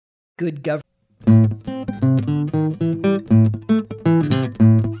good government.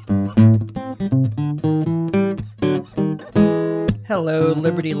 Hello,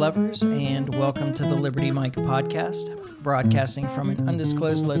 Liberty lovers, and welcome to the Liberty Mike podcast, broadcasting from an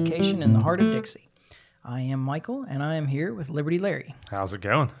undisclosed location in the heart of Dixie. I am Michael, and I am here with Liberty Larry. How's it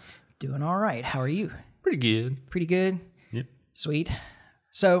going? Doing all right. How are you? Pretty good. Pretty good? Yep. Sweet.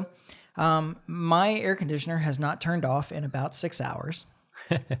 So, my air conditioner has not turned off in about 6 hours.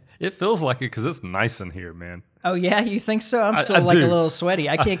 It feels like it because it's nice in here, man. Oh, yeah? You think so? I'm still I a do. little sweaty.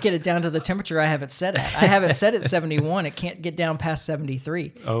 I can't get it down to the temperature I have it set at. I have it set at 71. It can't get down past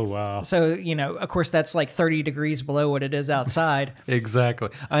 73. Oh, wow. So, of course, that's like 30 degrees below what it is outside. Exactly.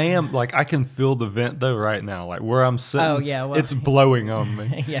 I can feel the vent, though, right now. Like, where I'm sitting, Oh, yeah, well, it's blowing on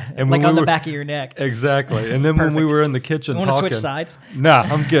me. Yeah, And like when on we the were- back of your neck. Exactly. And then when we were in the kitchen Want to talking... switch sides? Nah,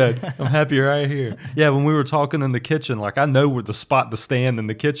 I'm good. I'm happy right here. Yeah, when we were talking in the kitchen, like, I know where the spot to stand in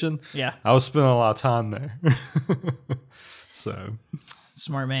the kitchen. Yeah. I was spending a lot of time there. So...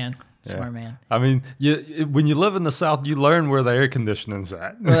 Smart man. Yeah. Smart man. I mean, when you live in the South, you learn where the air conditioning's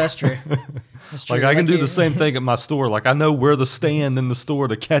at. Well, that's true. That's true. Like, I can do the same thing at my store. Like, I know where to stand in the store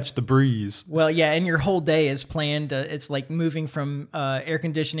to catch the breeze. Well, yeah, and your whole day is planned. It's like moving from air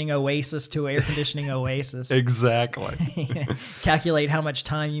conditioning oasis to air conditioning oasis. Exactly. Calculate how much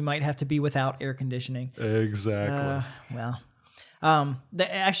time you might have to be without air conditioning. Exactly.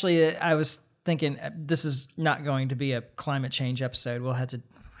 Actually, I was thinking this is not going to be a climate change episode. We'll have to.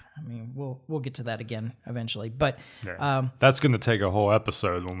 I mean, we'll get to that again eventually. But Yeah. That's going to take a whole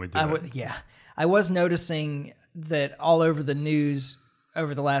episode when we do it. Yeah, I was noticing that all over the news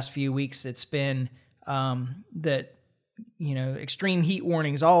over the last few weeks, it's been that extreme heat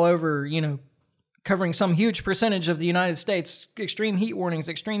warnings all over. Covering some huge percentage of the United States. Extreme heat warnings.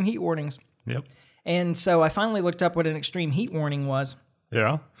 Extreme heat warnings. Yep. And so I finally looked up what an extreme heat warning was.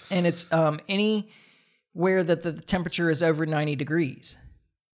 Yeah. And it's anywhere that the temperature is over 90 degrees.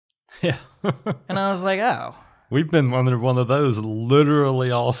 Yeah. And I was like, oh. We've been under one of those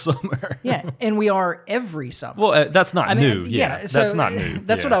literally all summer. Yeah, and we are every summer. Well, that's not new. Yeah, so that's not new.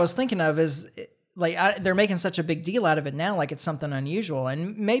 That's what I was thinking of is, they're making such a big deal out of it now, like it's something unusual.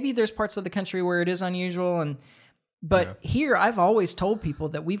 And maybe there's parts of the country where it is unusual. But here, I've always told people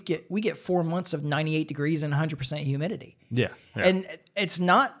that we get 4 months of 98 degrees and 100% humidity. Yeah. And it's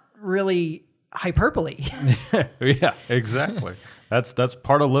not really hyperbole. Yeah, exactly. That's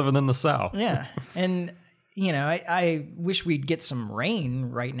part of living in the South. Yeah. And, I wish we'd get some rain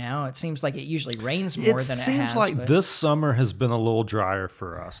right now. It seems like it usually rains more than it has. It seems like this summer has been a little drier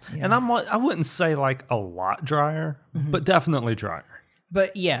for us. Yeah. And I wouldn't say like a lot drier, but definitely drier.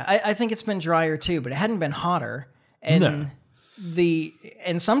 But yeah, I think it's been drier too, but it hadn't been hotter. And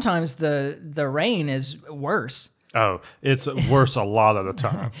and sometimes the rain is worse. Oh, it's worse a lot of the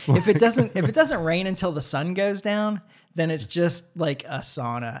time. If it doesn't rain until the sun goes down, then it's just like a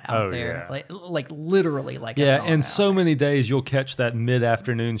sauna out there. Yeah. Like literally like a sauna. Yeah, and so many days you'll catch that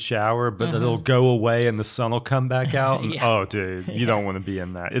mid-afternoon shower, but it'll go away and the sun will come back out. And, oh, dude, you don't want to be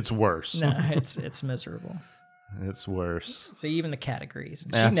in that. It's worse. No, it's miserable. It's worse. So even the cat agrees.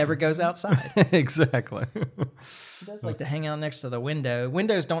 She never goes outside. Exactly. She does like to hang out next to the window.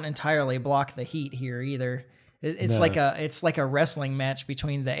 Windows don't entirely block the heat here either. It's like a wrestling match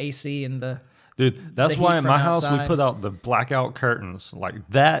between the AC and the... Dude, that's the why heat in from my house outside. we put out the blackout curtains. Like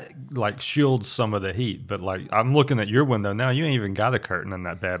that shields some of the heat. But like I'm looking at your window now, you ain't even got a curtain in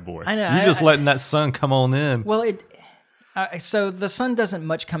that bad boy. I know. You're just letting that sun come on in. Well, so the sun doesn't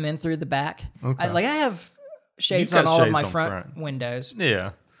much come in through the back. Okay. I have shades You've on got all of shades my on front windows.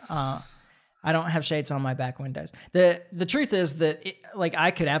 Yeah. I don't have shades on my back windows. The truth is that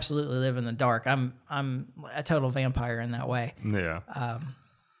I could absolutely live in the dark. I'm a total vampire in that way. Yeah.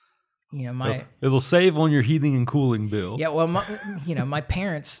 It'll save on your heating and cooling bill. Yeah, well, my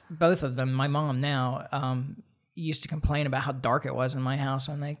parents, both of them, my mom now, used to complain about how dark it was in my house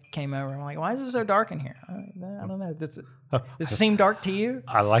when they came over. I'm like, why is it so dark in here? I don't know. Does it seem dark to you?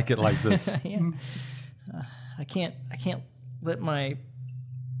 I like it like this. Yeah. I can't let my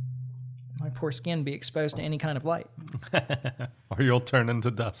poor skin be exposed to any kind of light. Or you'll turn into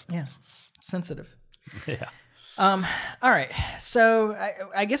dust. Yeah, sensitive. Yeah. All right. So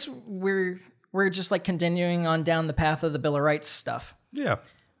I guess we're just like continuing on down the path of the Bill of Rights stuff. Yeah.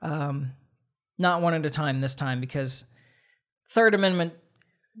 Not one at a time this time because Third Amendment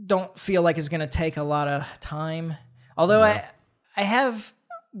don't feel like it's going to take a lot of time. Although I have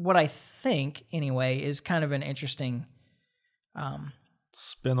what I think anyway is kind of an interesting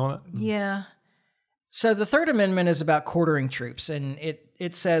spin on it. Yeah. So the Third Amendment is about quartering troops, and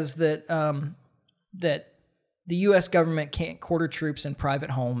it says that that the U.S. government can't quarter troops in private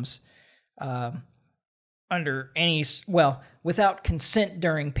homes under any, without consent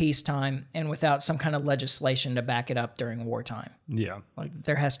during peacetime and without some kind of legislation to back it up during wartime. Yeah. Like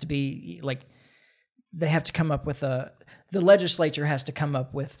there has to be, like, they have to come up with the legislature has to come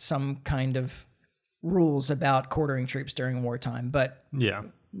up with some kind of rules about quartering troops during wartime, but yeah,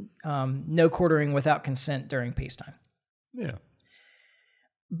 no quartering without consent during peacetime. Yeah.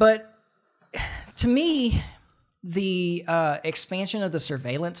 But to me, the expansion of the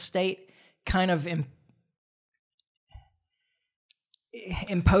surveillance state kind of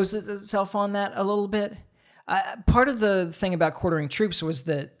imposes itself on that a little bit. Part of the thing about quartering troops was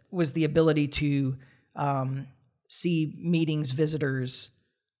the ability to see meetings, visitors,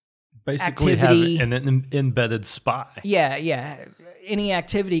 basically activity. Have an embedded spy. Yeah. Any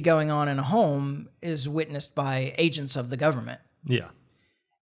activity going on in a home is witnessed by agents of the government. Yeah.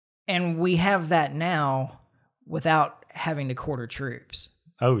 And we have that now without having to quarter troops.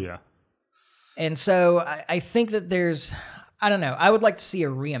 Oh, yeah. And so I think that I don't know, I would like to see a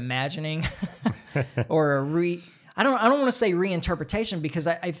reimagining or I don't want to say reinterpretation because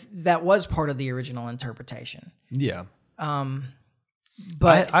that was part of the original interpretation. Yeah.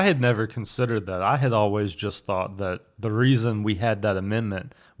 But I had never considered that. I had always just thought that the reason we had that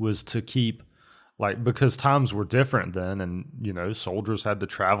amendment was to keep, because times were different then, and, soldiers had to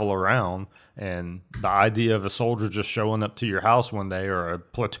travel around, and the idea of a soldier just showing up to your house one day or a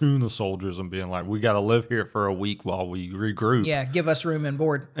platoon of soldiers and being like, we got to live here for a week while we regroup. Yeah, give us room and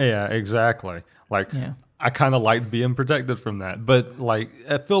board. Yeah, exactly. Yeah. I kind of liked being protected from that, but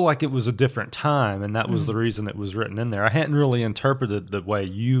I feel like it was a different time, and that was the reason it was written in there. I hadn't really interpreted the way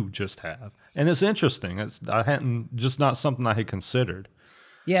you just have, and it's interesting. I hadn't, just not something I had considered.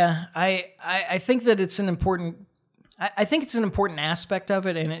 Yeah, I think that it's an important. I think it's an important aspect of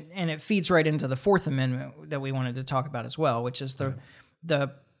it, and it feeds right into the Fourth Amendment that we wanted to talk about as well, which is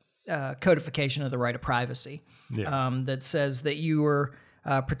the codification of the right of privacy. Yeah. That says that you are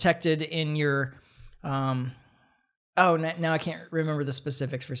protected in your. Now I can't remember the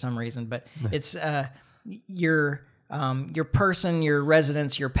specifics for some reason, but it's your person, your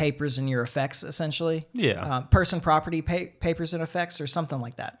residence, your papers, and your effects, essentially. Yeah. Person, property, papers, and effects, or something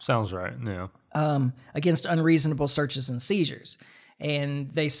like that. Sounds right. Yeah. Against unreasonable searches and seizures. And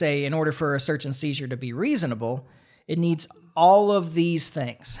they say in order for a search and seizure to be reasonable, it needs all of these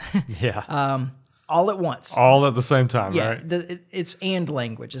things. Yeah. All at once. All at the same time, yeah, right? It's and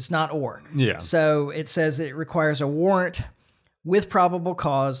language. It's not or. Yeah. So it says it requires a warrant with probable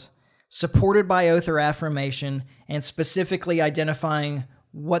cause, supported by oath or affirmation, and specifically identifying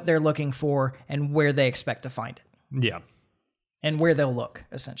what they're looking for and where they expect to find it. Yeah. And where they'll look,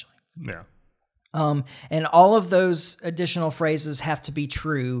 essentially. Yeah. And all of those additional phrases have to be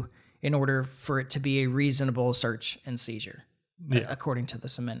true in order for it to be a reasonable search and seizure, according to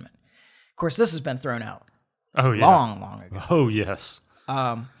this amendment. Of course, this has been thrown out long ago. Oh, yes.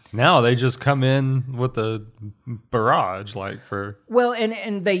 Now they just come in with a barrage, Well,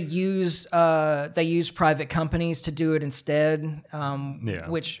 and they use private companies to do it instead.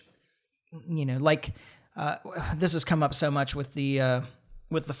 Which, this has come up so much with the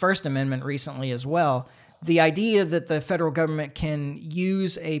First Amendment recently as well. The idea that the federal government can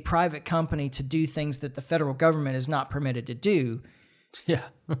use a private company to do things that the federal government is not permitted to do. Yeah.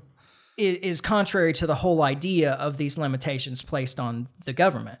 Is contrary to the whole idea of these limitations placed on the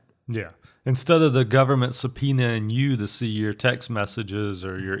government. Yeah. Instead of the government subpoenaing you to see your text messages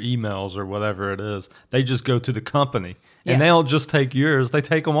or your emails or whatever it is, they just go to the company. Yeah. And they don't just take yours, they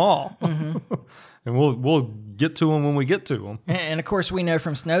take them all. Mm-hmm. And we'll get to them when we get to them. And of course, we know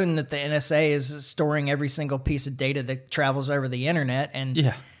from Snowden that the NSA is storing every single piece of data that travels over the internet, and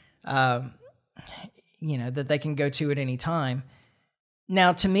that they can go to at any time.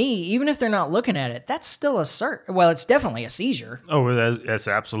 Now, to me, even if they're not looking at it, that's still a search. Well, it's definitely a seizure. Oh, that's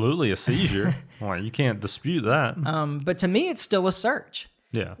absolutely a seizure. Well, you can't dispute that. But to me, it's still a search.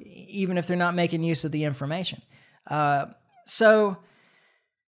 Yeah. Even if they're not making use of the information. So,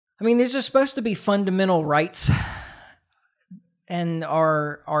 I mean, there's just supposed to be fundamental rights, and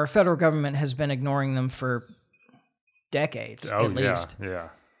our federal government has been ignoring them for decades, at least. Yeah.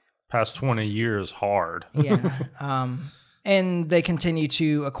 Past 20 years, hard. Yeah. And they continue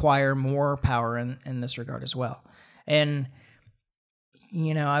to acquire more power in this regard as well. And,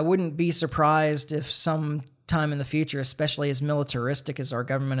 I wouldn't be surprised if sometime in the future, especially as militaristic as our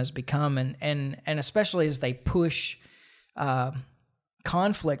government has become, and especially as they push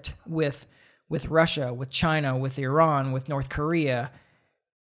conflict with Russia, with China, with Iran, with North Korea,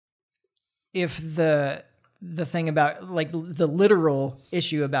 if the thing about, the literal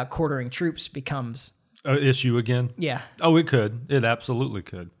issue about quartering troops becomes issue again? Yeah. Oh, it could. It absolutely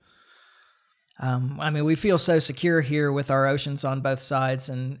could. I mean, we feel so secure here with our oceans on both sides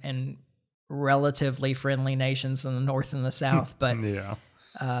and relatively friendly nations in the north and the south, but Yeah.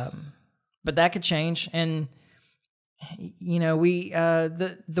 but that could change. And you know,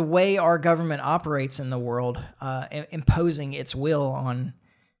 the way our government operates in the world, imposing its will on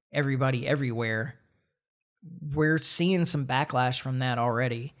everybody everywhere, we're seeing some backlash from that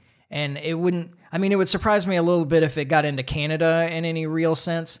already. And it would surprise me a little bit if it got into Canada in any real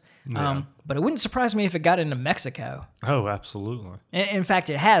sense. Yeah. But it wouldn't surprise me if it got into Mexico. Oh, absolutely. In fact,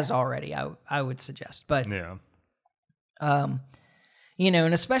 it has already, I would suggest. But, Yeah. you know,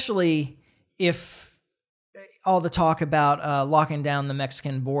 and especially if all the talk about locking down the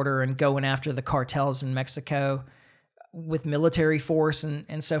Mexican border and going after the cartels in Mexico with military force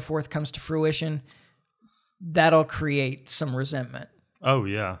and so forth comes to fruition, that'll create some resentment. Oh,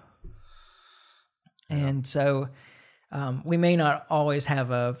 yeah. And so we may not always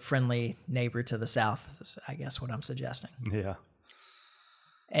have a friendly neighbor to the south, is I guess what I'm suggesting. Yeah.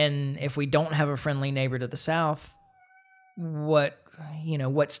 And if we don't have a friendly neighbor to the south, what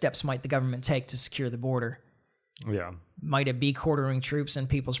steps might the government take to secure the border? Yeah. Might it be quartering troops in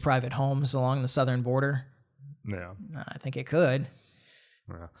people's private homes along the southern border? Yeah. I think it could.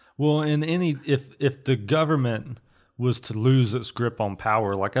 Yeah. Well, if the government was to lose its grip on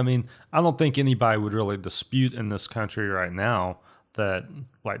power, like, I mean, I don't think anybody would really dispute in this country right now that,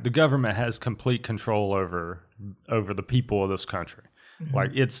 like, the government has complete control over the people of this country. Mm-hmm.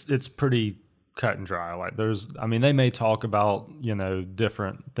 Like, it's pretty cut and dry. Like, they may talk about, you know,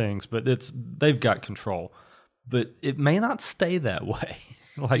 different things, but they've got control. But it may not stay that way.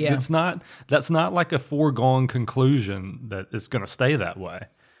 Like, Yeah. that's not like a foregone conclusion that it's going to stay that way.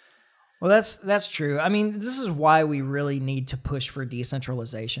 Well, that's true. I mean, this is why we really need to push for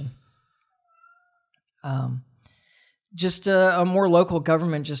decentralization. Just a more local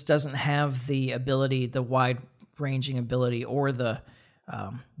government just doesn't have the ability, the wide-ranging ability, or the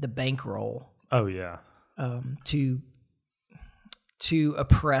bankroll. Oh yeah. To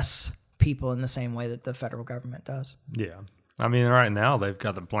oppress people in the same way that the federal government does. Yeah. I mean, right now they've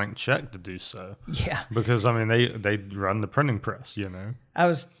got a blank check to do so. Yeah. Because, I mean, they run the printing press, you know. I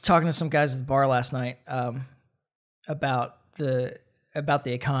was talking to some guys at the bar last night about the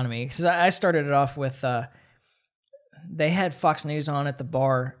economy. Because I started it off with they had Fox News on at the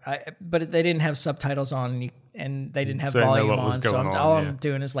bar, but they didn't have subtitles on, and they didn't have volume on. So I'm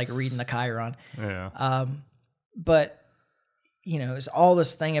doing is like reading the Chiron. Yeah. But you know, it's all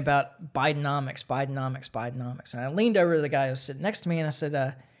this thing about Bidenomics. And I leaned over to the guy who was sitting next to me and I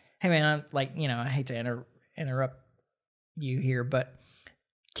said, hey man, I'm like, you know, I hate to interrupt you here, but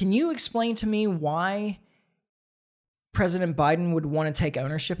can you explain to me why President Biden would want to take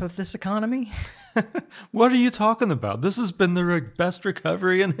ownership of this economy? What are you talking about? This has been the best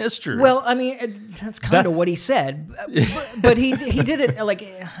recovery in history. Well, I mean, that's kind of what he said, but he did it like,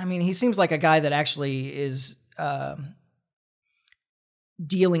 I mean, he seems like a guy that actually is,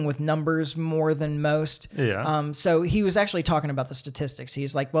 dealing with numbers more than most. Yeah. So he was actually talking about the statistics.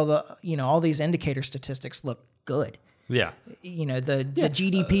 He's like, well, all these indicator statistics look good. Yeah. You know, the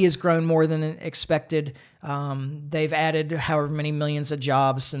GDP has grown more than expected. They've added however many millions of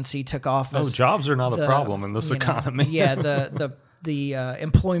jobs since he took office. Oh, jobs are not a problem in this economy. Yeah. The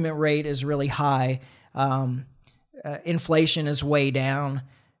employment rate is really high. Inflation is way down.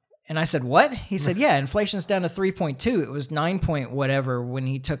 And I said, what? He said, yeah, inflation's down to 3.2. It was 9 point whatever when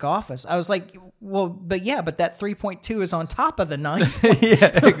he took office. I was like, well, but that 3.2 is on top of the 9.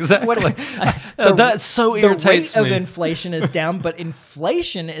 Yeah, exactly. That so irritates me. The me. rate of inflation is down, but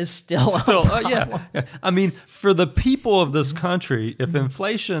inflation is still a problem. Yeah. I mean, for the people of this country, if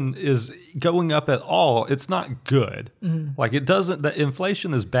inflation is going up at all, it's not good. Mm-hmm. Like, that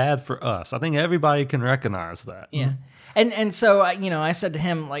inflation is bad for us. I think everybody can recognize that. Yeah. And so, I said to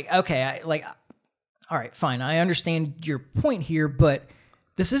him, like, okay, all right, fine. I understand your point here, but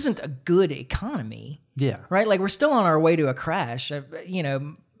this isn't a good economy. Yeah. Right? Like, we're still on our way to a crash.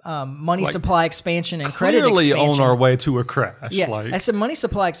 Money supply expansion and credit expansion. Clearly on our way to a crash. Yeah. I said money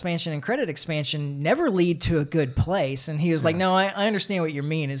supply expansion and credit expansion never lead to a good place. And he was like, no, I understand what you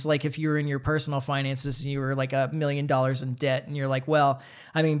mean. It's like if you're in your personal finances and you were like $1 million in debt and you're like, well,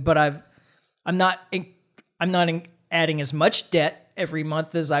 I mean, but I'm not adding as much debt every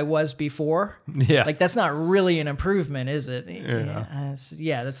month as I was before. Yeah. Like, that's not really an improvement, is it? Yeah.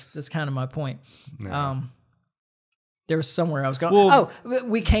 That's kind of my point. Yeah. There was somewhere I was going.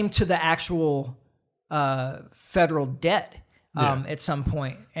 We came to the actual federal debt at some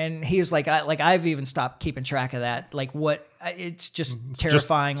point. And he was like, I've even stopped keeping track of that. Like, what it's just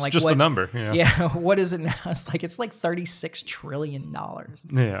terrifying. It's like just what, a number. Yeah. Yeah. What is it now? It's like $36 trillion.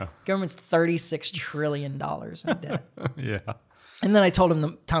 Yeah. Government's $36 trillion in debt. Yeah. And then I told him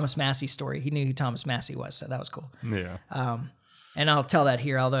the Thomas Massey story. He knew who Thomas Massey was, so that was cool. Yeah. And I'll tell that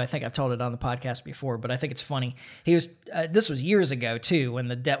here, although I think I've told it on the podcast before, but I think it's funny. He was, this was years ago too, when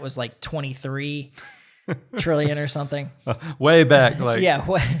the debt was like 23 trillion or something. Way back, like Yeah.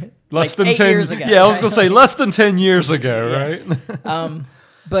 less like than 8 10 years ago. Yeah, I was gonna say less than 10 years ago, right?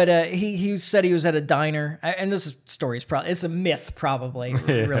 But he said he was at a diner, and this story is probably, it's a myth probably,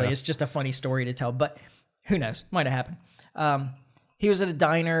 really. It's just a funny story to tell, but who knows? Might have happened. He was at a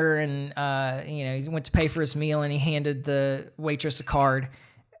diner and, he went to pay for his meal and he handed the waitress a card.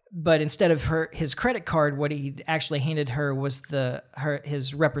 But instead of his credit card, what he actually handed her was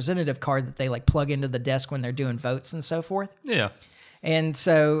his representative card that they like plug into the desk when they're doing votes and so forth. Yeah. And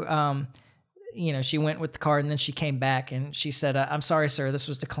so, she went with the card and then she came back and she said, "I'm sorry, sir, this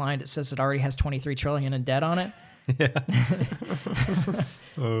was declined. It says it already has 23 trillion in debt on it." Yeah.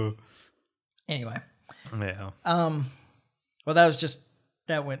 Anyway. Yeah. Well,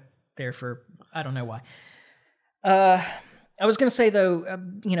 that went there for, I don't know why. I was going to say though,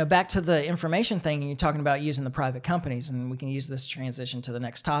 back to the information thing, and you're talking about using the private companies, and we can use this transition to the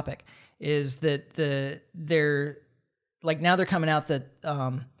next topic, is that they're like, now they're coming out that,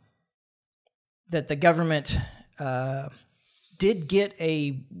 that the government, did get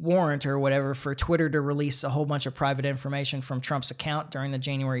a warrant or whatever for Twitter to release a whole bunch of private information from Trump's account during the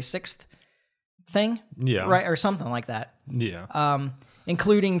January 6th thing. Yeah. Right. Or something like that. Yeah.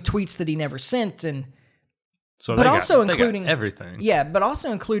 Including tweets that he never sent, and So but they also got including everything. Yeah, but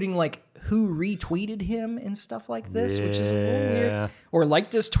also including like who retweeted him and stuff like this, which is a little weird, or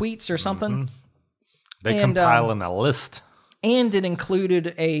liked his tweets or something. They compiling a list, and it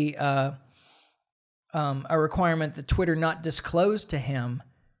included a requirement that Twitter not disclose to him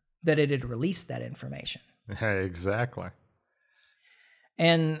that it had released that information. Hey, exactly.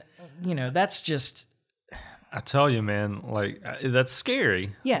 And that's just. I tell you, man, like that's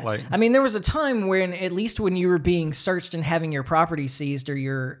scary. Yeah. Like, I mean, there was a time when, at least when you were being searched and having your property seized or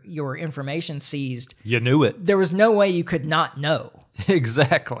your information seized, you knew it. there was no way you could not know.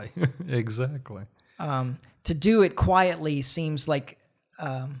 Exactly. Exactly. To do it quietly seems like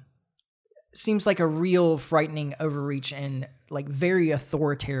a real frightening overreach and like very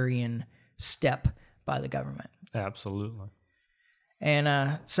authoritarian step by the government. Absolutely.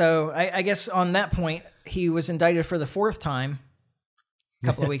 And so I guess on that point, he was indicted for the 4th time a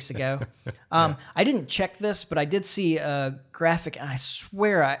couple of weeks ago. I didn't check this, but I did see a graphic, and I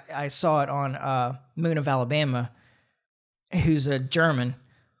swear I saw it on Moon of Alabama, who's a German.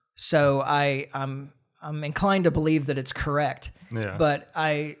 So I'm inclined to believe that it's correct. Yeah. But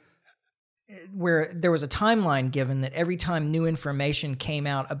where there was a timeline given that every time new information came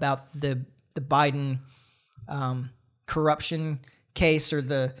out about the Biden corruption case or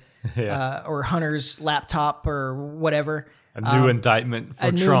the or Hunter's laptop or whatever, a new indictment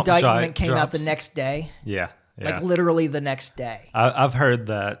for Trump. A new indictment came out the next day. Yeah. Like literally the next day. I've heard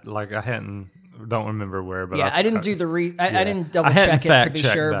that. Like I don't remember where, but I didn't do the I didn't double check it to be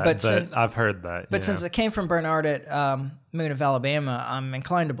sure, but I've heard that. But since it came from Bernard at Moon of Alabama, I'm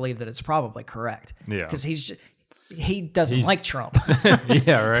inclined to believe that it's probably correct. Yeah, because he doesn't like Trump.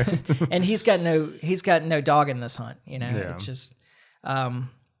 Yeah, right. And he's got no dog in this hunt. It's just.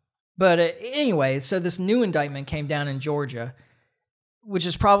 But anyway, so this new indictment came down in Georgia, which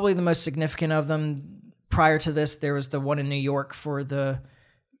is probably the most significant of them. Prior to this, there was the one in New York for the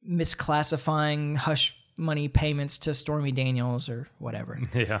misclassifying hush money payments to Stormy Daniels or whatever.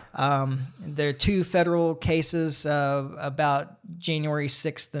 Yeah. There are 2 federal cases about January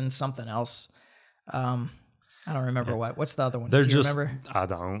 6th and something else. I don't remember what. What's the other one? Do you remember? I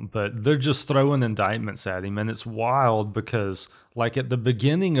don't, but they're just throwing indictments at him, and it's wild because, like, at the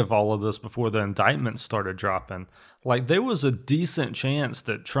beginning of all of this, before the indictments started dropping, like, there was a decent chance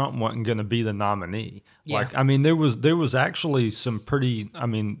that Trump wasn't going to be the nominee. Yeah. Like, I mean, there was actually some pretty. I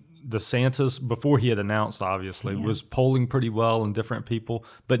mean, DeSantis, before he had announced, obviously, was polling pretty well in different people,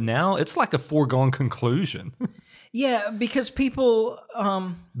 but now it's like a foregone conclusion. Yeah, because people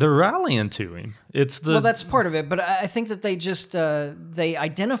they're rallying to him. Well, that's part of it, but I think that they just they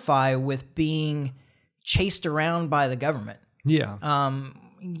identify with being chased around by the government. Yeah.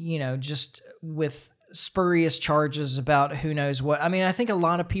 Just with spurious charges about who knows what. I mean, I think a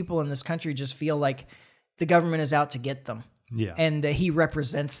lot of people in this country just feel like the government is out to get them. Yeah. And that he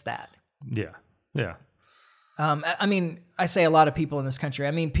represents that. Yeah. Yeah. I mean, I say a lot of people in this country.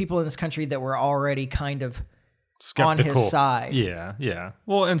 I mean, people in this country that were already kind of on his side. Yeah, yeah.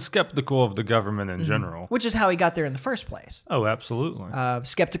 Well, and skeptical of the government in general. Which is how he got there in the first place. Oh, absolutely.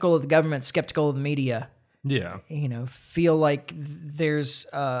 Skeptical of the government, skeptical of the media. Yeah. Feel like there's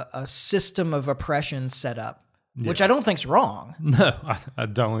a system of oppression set up, which I don't think's wrong. No, I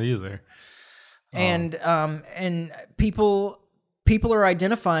don't either. And people are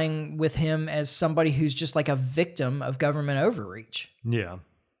identifying with him as somebody who's just like a victim of government overreach. Yeah,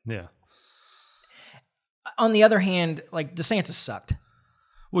 yeah. On the other hand, like DeSantis sucked.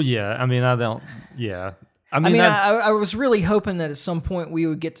 Well, yeah. I mean, I was really hoping that at some point we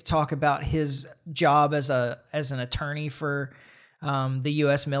would get to talk about his job as an attorney for the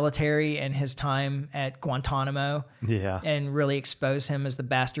U.S. military and his time at Guantanamo. Yeah. And really expose him as the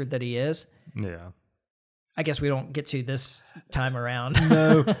bastard that he is. Yeah. I guess we don't get to this time around.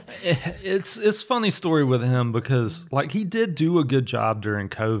 No, it's funny story with him because like he did do a good job during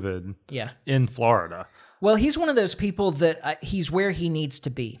COVID. Yeah. In Florida. Well, he's one of those people that he's where he needs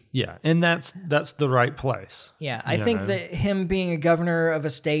to be. Yeah, and that's the right place. Yeah, I think that him being a governor of a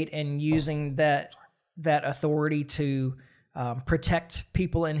state and using that authority to protect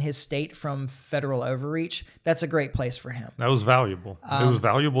people in his state from federal overreach, that's a great place for him. That was valuable. It was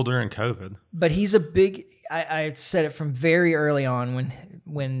valuable during COVID. But he's a big... I said it from very early on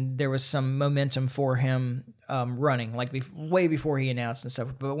when there was some momentum for him running, like way before he announced and stuff.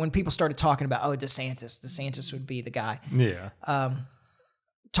 But when people started talking about, DeSantis would be the guy. Yeah.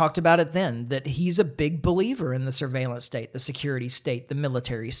 Talked about it then, that he's a big believer in the surveillance state, the security state, the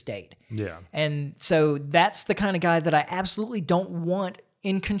military state. Yeah. And so that's the kind of guy that I absolutely don't want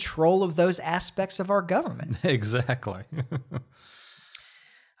in control of those aspects of our government. Exactly.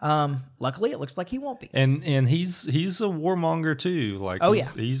 Luckily, it looks like he won't be. And he's a warmonger too. Like,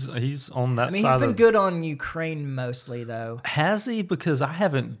 he's on that side. He's been good on Ukraine mostly, though. Has he? Because I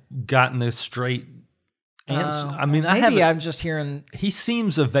haven't gotten this straight answer. I'm just hearing. He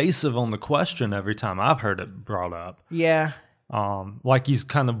seems evasive on the question every time I've heard it brought up. Yeah. Like he's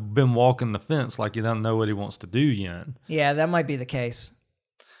kind of been walking the fence, like he doesn't know what he wants to do yet. Yeah, that might be the case.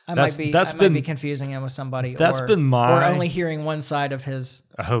 I might be confusing him with somebody. Or only hearing one side of his,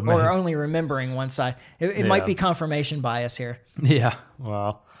 or only remembering one side. It might be confirmation bias here. Yeah,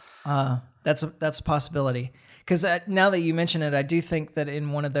 well, that's a possibility. Because now that you mention it, I do think that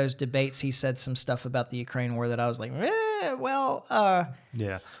in one of those debates he said some stuff about the Ukraine war that I was like, yeah.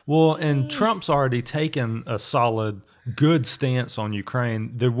 Well, and Trump's already taken a solid, good stance on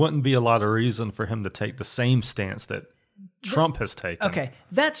Ukraine. There wouldn't be a lot of reason for him to take the same stance that Trump has taken. Okay,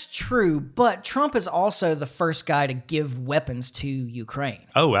 that's true, but Trump is also the first guy to give weapons to Ukraine.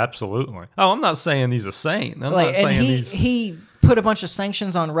 Oh, absolutely. Oh, I'm not saying he's a saint. I'm not saying he put a bunch of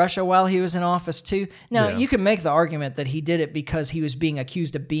sanctions on Russia while he was in office too. Now, you can make the argument that he did it because he was being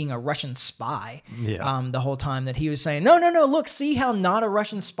accused of being a Russian spy the whole time, that he was saying, no, look, see how not a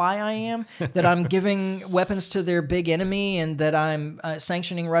Russian spy I am? That I'm giving weapons to their big enemy and that I'm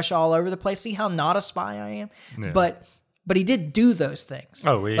sanctioning Russia all over the place. See how not a spy I am? Yeah. But he did do those things.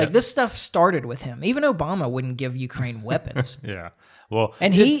 Oh, yeah. Like this stuff started with him. Even Obama wouldn't give Ukraine weapons. Yeah. Well,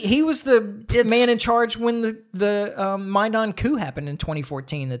 and he was the man in charge when the Maidan coup happened in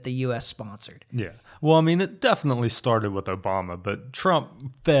 2014 that the U.S. sponsored. Yeah. Well, I mean, it definitely started with Obama, but Trump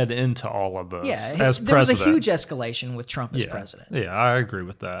fed into all of this as president. There was a huge escalation with Trump as president. Yeah, I agree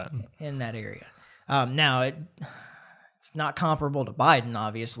with that. In that area. Now, it's not comparable to Biden,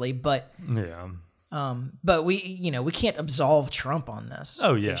 obviously, but... Yeah. But we can't absolve Trump on this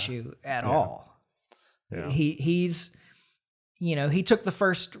issue at all. Yeah. He's he took the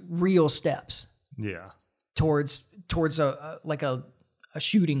first real steps. Yeah. Towards a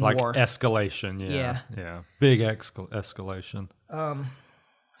shooting war, war, escalation. Yeah. Big escalation.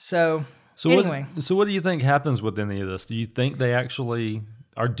 So anyway, what do you think happens with any of this? Do you think they actually,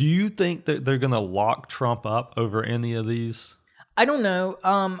 or do you think that they're going to lock Trump up over any of these? I don't know.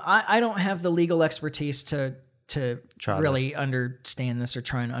 I don't have the legal expertise to really understand this or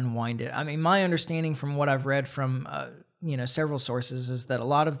try and unwind it. I mean, my understanding from what I've read from several sources is that a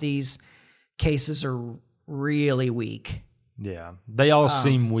lot of these cases are really weak. Yeah, they all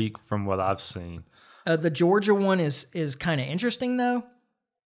seem weak from what I've seen. The Georgia one is kind of interesting though,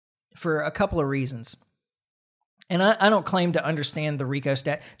 for a couple of reasons. And I don't claim to understand the RICO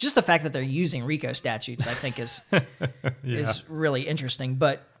statute. Just the fact that they're using RICO statutes, I think, is is really interesting.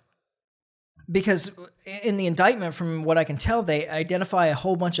 But because in the indictment, from what I can tell, they identify a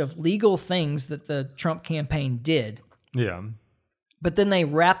whole bunch of legal things that the Trump campaign did. Yeah. But then they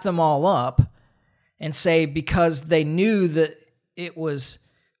wrap them all up and say because they knew that it was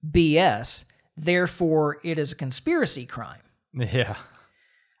BS, therefore it is a conspiracy crime. Yeah.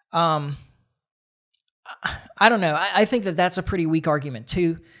 I don't know. I think that that's a pretty weak argument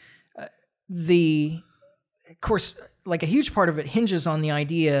too. Of course, like a huge part of it hinges on the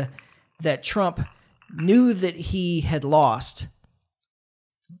idea that Trump knew that he had lost.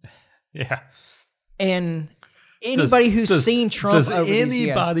 Yeah. And anybody who's seen Trump does over these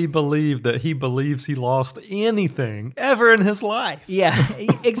years, anybody believe that he believes he lost anything ever in his life? yeah,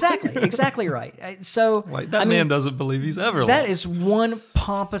 exactly right. So Like that man doesn't believe he's ever that lost. is one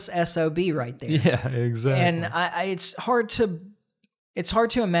pompous SOB right there. Yeah, exactly. And it's hard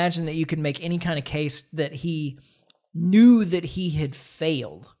to imagine that you could make any kind of case that he knew that he had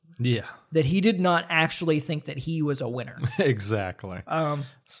failed, yeah, that he did not actually think that he was a winner. exactly.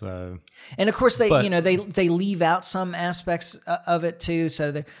 So, And of course, they leave out some aspects of it too.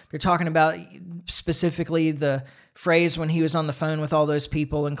 So they're talking about specifically the phrase when he was on the phone with all those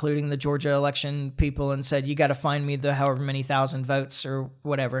people, including the Georgia election people, and said, "You got to find me the however many thousand votes or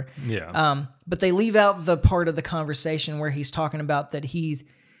whatever." yeah. But they leave out the part of the conversation where he's talking about that he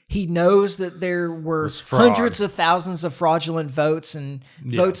knows that there were fraud. hundreds of thousands of fraudulent votes and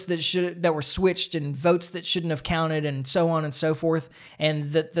votes that were switched and votes that shouldn't have counted and so on and so forth,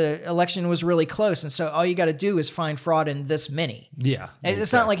 and that the election was really close. And so all you got to do is find fraud in this many. Yeah. And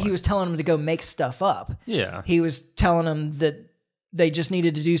it's not like he was telling them to go make stuff up. Yeah. He was telling them that they just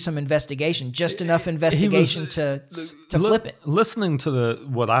needed to do some investigation, just enough investigation to flip it. Listening to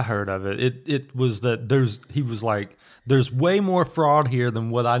what I heard of it, it was that there's way more fraud here than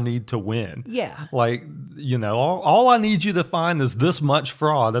what I need to win. Yeah. Like, all I need you to find is this much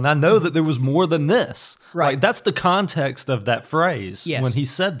fraud. And I know that there was more than this. Right. Like, that's the context of that phrase when he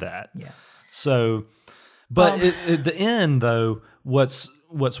said that. Yeah. So, but at the end, though, what's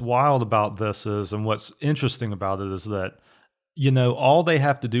wild about this is, and what's interesting about it is that, all they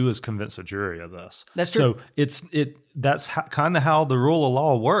have to do is convince a jury of this. That's true. So that's kind of how the rule of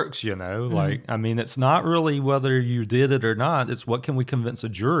law works, Like, I mean, it's not really whether you did it or not. It's what can we convince a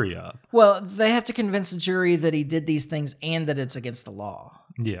jury of? Well, they have to convince the jury that he did these things and that it's against the law.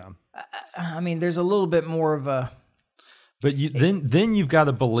 Yeah. I mean, there's a little bit more of a... But then you've got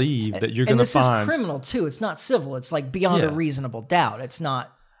to believe that you're going to find... And this is criminal, too. It's not civil. It's like beyond a reasonable doubt. It's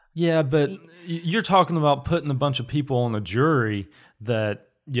not... Yeah, but you're talking about putting a bunch of people on a jury that,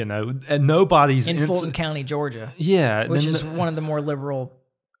 and nobody's... In Fulton County, Georgia. Yeah. Which is one of the more liberal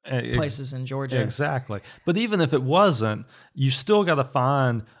places in Georgia. Exactly. But even if it wasn't, you still got to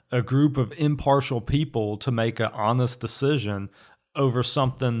find a group of impartial people to make an honest decision over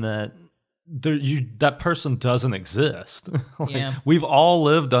something that that person doesn't exist. We've all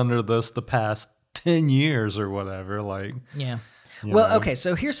lived under this the past 10 years or whatever. Like, yeah. Well, okay,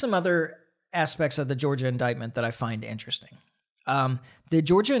 so here's some other aspects of the Georgia indictment that I find interesting. The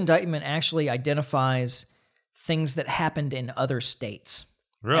Georgia indictment actually identifies things that happened in other states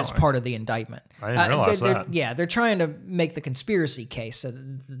as part of the indictment. I didn't realize that. Yeah, they're trying to make the conspiracy case. So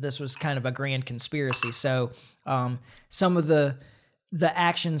this was kind of a grand conspiracy. So some of the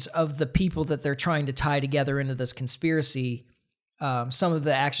actions of the people that they're trying to tie together into this conspiracy, some of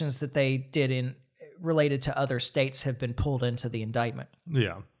the actions that they did related to other states have been pulled into the indictment.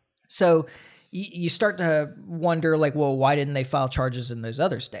 Yeah. So you start to wonder, like, well, why didn't they file charges in those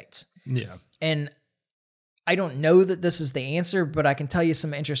other states? Yeah. And I don't know that this is the answer, but I can tell you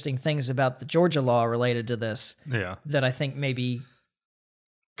some interesting things about the Georgia law related to this that I think may be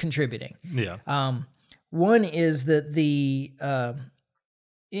contributing. Yeah. One is that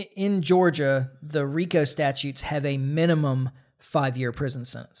in Georgia, the RICO statutes have a minimum 5-year prison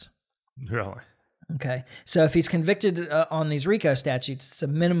sentence. Really? Okay, so if he's convicted on these RICO statutes, it's a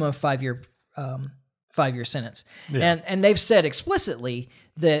minimum of 5-year sentence. Yeah. And they've said explicitly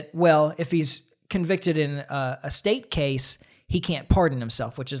that, well, if he's convicted in a state case, he can't pardon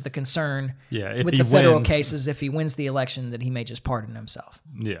himself, which is the concern with the federal cases. If he wins the election, that he may just pardon himself.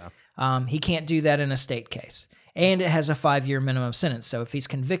 Yeah. He can't do that in a state case. And it has a 5-year minimum sentence. So if he's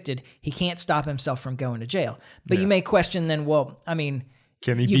convicted, he can't stop himself from going to jail. But you may question then, well, I mean...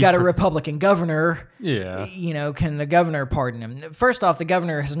 You got a Republican governor. Yeah. Can the governor pardon him? First off, the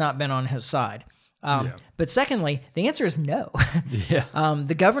governor has not been on his side. But secondly, the answer is no. Yeah.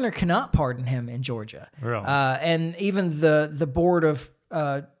 The governor cannot pardon him in Georgia. Really? And even the board of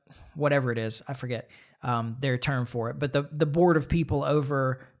whatever it is, I forget their term for it, but the board of people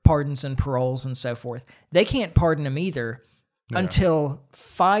over pardons and paroles and so forth, they can't pardon him either until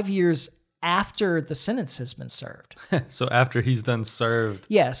 5 years after the sentence has been served. So after he's done served.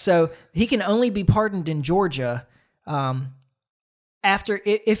 Yeah, so he can only be pardoned in Georgia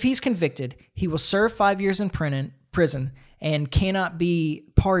if he's convicted, he will serve 5 years in prison and cannot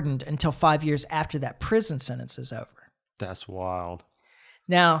be pardoned until 5 years after that prison sentence is over. That's wild.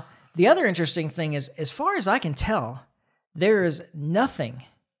 Now, the other interesting thing is, as far as I can tell, there is nothing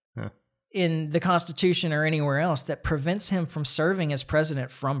in the Constitution or anywhere else that prevents him from serving as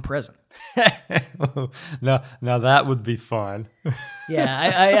president from prison. now that would be fun. Yeah,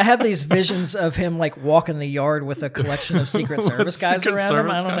 I have these visions of him like walking the yard with a collection of Secret Service guys around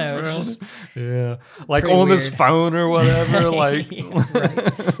him. I don't know. It's just like on his phone or whatever. Like,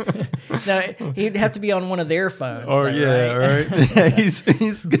 no, he'd have to be on one of their phones. Or though, right? Yeah,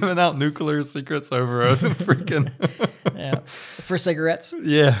 he's giving out nuclear secrets over a freaking for cigarettes.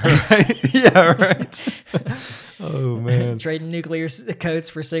 Yeah, right. Yeah, right. Oh man, trading nuclear codes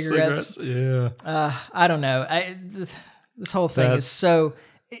for cigarettes. Yeah. I don't know. This whole thing is so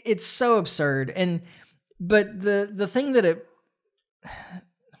absurd. But the thing that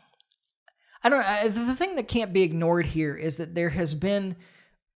the thing that can't be ignored here is that there has been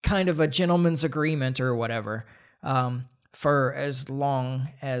kind of a gentleman's agreement or whatever for as long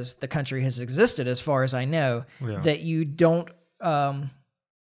as the country has existed, as far as I know, that you don't.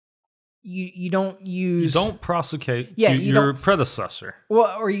 You don't prosecute your predecessor.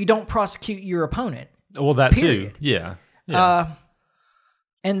 Well, or you don't prosecute your opponent. Well, that period. too. Yeah.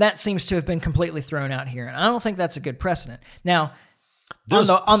 And that seems to have been completely thrown out here, and I don't think that's a good precedent. Now, there's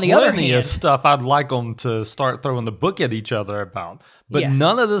on the other hand, of stuff I'd like them to start throwing the book at each other about, but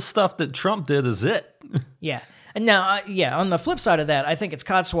none of the stuff that Trump did is it. Yeah. And now, on the flip side of that, I think it's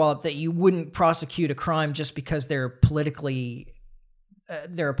codswallop that you wouldn't prosecute a crime just because they're a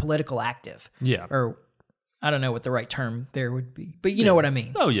political active. Yeah. Or I don't know what the right term there would be, but you know what I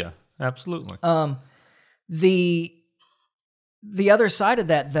mean. Oh yeah, absolutely. The other side of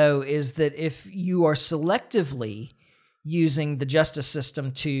that though is that if you are selectively using the justice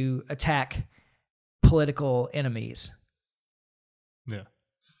system to attack political enemies,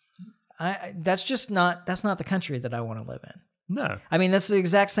 that's not the country that I want to live in. No. I mean, that's the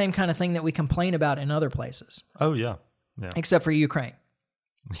exact same kind of thing that we complain about in other places. Oh yeah. Yeah. Except for Ukraine.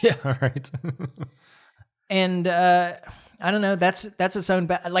 Yeah, right. And I don't know, that's its own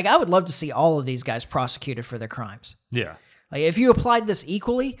like I would love to see all of these guys prosecuted for their crimes. Yeah. Like if you applied this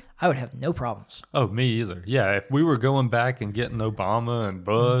equally, I would have no problems. Oh, me either. Yeah, if we were going back and getting Obama and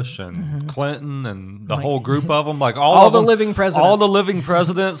Bush and Clinton and the whole group of them, like all of the them, living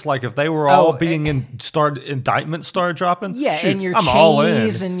presidents, like if they were all indictments started dropping, and your I'm all in.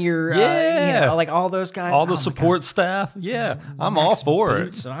 Cheneys and your like all those guys, all the support staff, I'm all for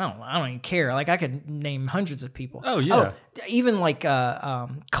Boots, it. I don't even care. Like I could name hundreds of people. Oh yeah, even like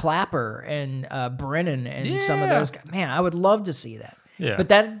Clapper and Brennan and some of those guys. Man, I would love to see that. Yeah. But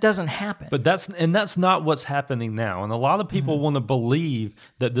that doesn't happen. But that's not what's happening now. And a lot of people want to believe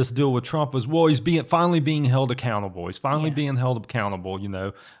that this deal with Trump was, well, he's finally being held accountable. He's finally being held accountable,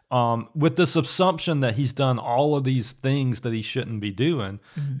 with this assumption that he's done all of these things that he shouldn't be doing.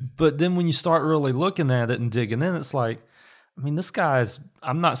 But then when you start really looking at it and digging in, it's like, I mean, this guy's,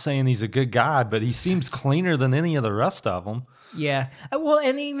 I'm not saying he's a good guy, but he seems cleaner than any of the rest of them. Yeah. Well,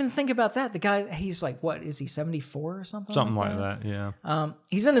 and even think about that. The guy, he's like, what, is he 74 or something? Something like that, yeah.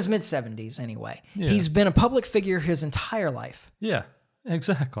 He's in his mid-70s anyway. Yeah. He's been a public figure his entire life. Yeah,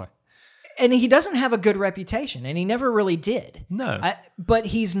 exactly. And he doesn't have a good reputation, and he never really did. No. But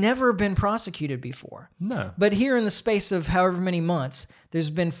he's never been prosecuted before. No. But here in the space of however many months, there's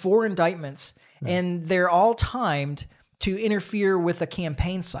been 4 indictments, and they're all timed to interfere with a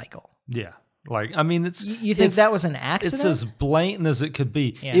campaign cycle. Yeah. Like, I mean, you think that was an accident? It's as blatant as it could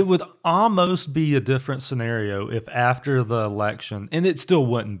be. Yeah. It would almost be a different scenario if after the election, and it still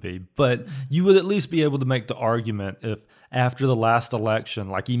wouldn't be, but you would at least be able to make the argument if after the last election,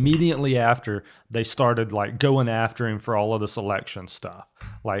 like immediately after, they started like going after him for all of this election stuff.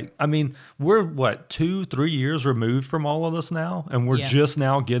 Like, I mean, we're 2-3 years removed from all of this now, and we're just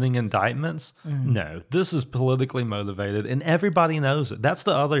now getting indictments. No, this is politically motivated, and everybody knows it. That's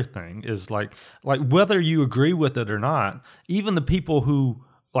the other thing is like whether you agree with it or not, even the people who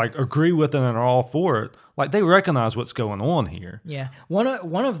like agree with it and are all for it, like they recognize what's going on here. Yeah. One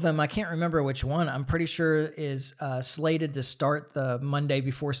of them, I can't remember which one, I'm pretty sure is slated to start the Monday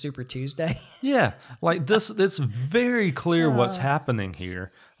before Super Tuesday. Yeah. Like this, it's very clear what's happening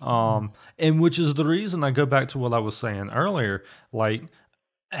here. And which is the reason I go back to what I was saying earlier. Like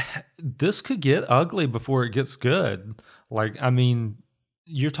this could get ugly before it gets good. Like, I mean,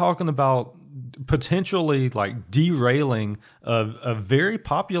 you're talking about potentially like derailing a very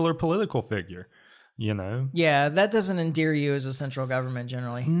popular political figure, Yeah, that doesn't endear you as a central government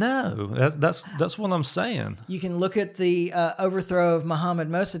generally. No, that's what I'm saying. You can look at the overthrow of Mohammad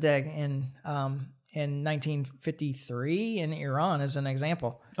Mossadegh in 1953 in Iran as an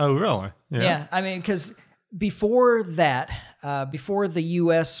example. Oh, really? Yeah, I mean, because before that, before the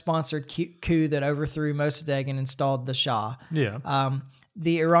U.S. sponsored coup that overthrew Mossadegh and installed the Shah,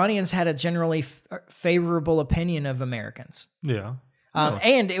 the Iranians had a generally favorable opinion of Americans. Yeah.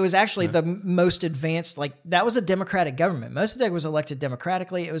 And it was actually the most advanced, like that was a democratic government. Mossadegh was elected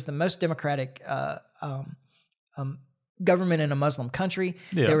democratically. It was the most democratic government in a Muslim country.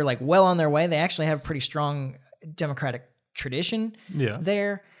 Yeah. They were like well on their way. They actually have a pretty strong democratic tradition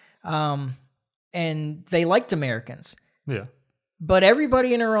there. And they liked Americans. Yeah. But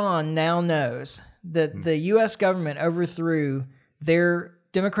everybody in Iran now knows that the U.S. government overthrew their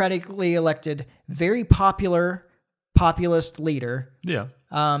democratically elected, very popular populist leader,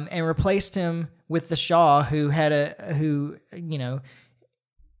 and replaced him with the Shah, who had that's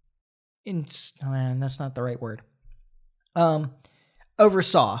not the right word.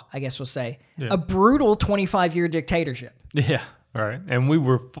 Oversaw, I guess we'll say, a brutal 25-year dictatorship. Yeah, right. And we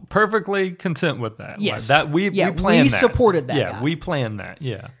were perfectly content with that. Yes, like that we planned we that. supported that. Yeah, guy. we planned that.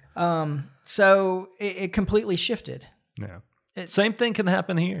 Yeah. So it completely shifted. Yeah. Same thing can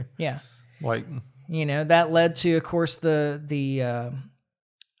happen here. Yeah. Like, that led to, of course, the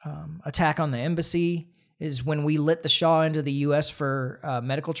attack on the embassy is when we lit the Shah into the U.S. for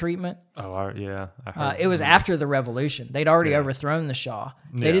medical treatment. Oh, yeah. It was after the revolution. They'd already overthrown the Shah.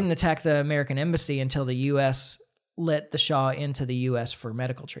 They didn't attack the American embassy until the U.S. let the Shah into the U.S. for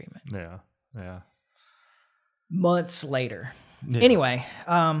medical treatment. Yeah, yeah. Months later. Yeah. Anyway,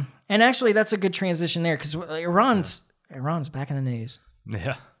 and actually that's a good transition there because Iran's back in the news.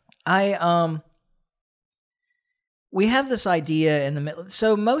 Yeah. We have this idea in the middle.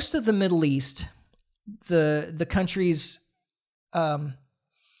 So most of the Middle East, the country's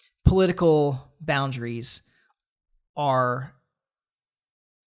political boundaries are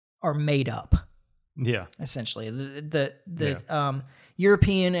made up. Yeah. Essentially, the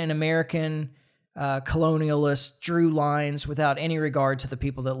European and American colonialists drew lines without any regard to the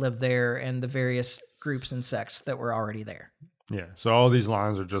people that lived there and the various groups and sects that were already there. Yeah. So all these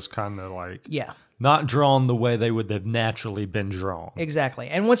lines are just kind of like not drawn the way they would have naturally been drawn. Exactly.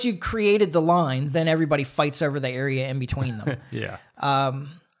 And once you created the line, then everybody fights over the area in between them. Yeah.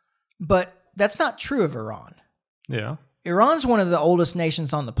 But that's not true of Iran. Yeah. Iran's one of the oldest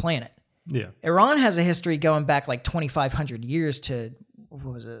nations on the planet. Yeah. Iran has a history going back like 2,500 years to,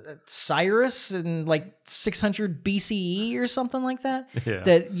 what was it, Cyrus in like 600 BCE or something like that,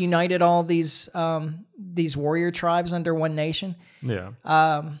 that united all these warrior tribes under one nation. Yeah.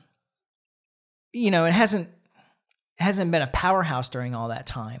 It hasn't been a powerhouse during all that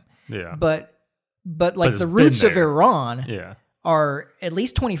time. Yeah. But like the roots of Iran are at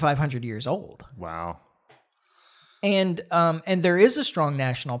least 2,500 years old. Wow. And there is a strong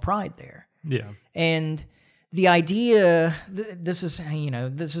national pride there. Yeah. And the idea, this is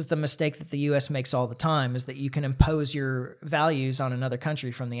the mistake that the U.S. makes all the time, is that you can impose your values on another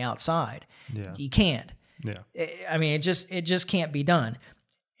country from the outside. Yeah. You can't. Yeah. I mean, it just can't be done.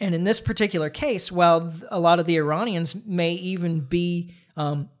 And in this particular case, while a lot of the Iranians may even be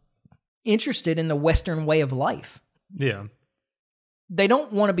interested in the Western way of life, they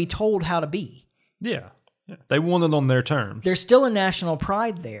don't want to be told how to be. Yeah. Yeah. They want it on their terms. There's still a national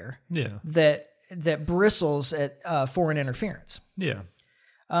pride there. Yeah. That bristles at foreign interference. Yeah.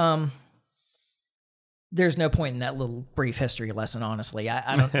 There's no point in that little brief history lesson, honestly.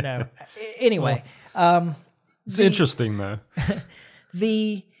 I don't know. Anyway. It's interesting, though.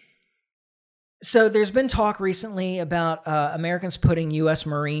 So there's been talk recently about Americans putting U.S.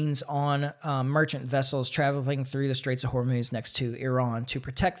 Marines on merchant vessels traveling through the Straits of Hormuz next to Iran to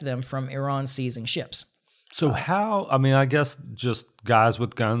protect them from Iran seizing ships. So how, I guess just guys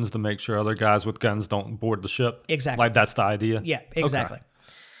with guns to make sure other guys with guns don't board the ship? Exactly. Like that's the idea? Yeah, exactly. Okay.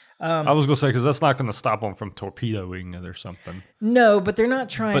 I was going to say, because that's not going to stop them from torpedoing it or something. No, but they're not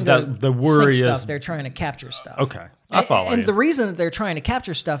trying the worry sink is stuff. They're trying to capture stuff. Okay, I follow And you. the reason that they're trying to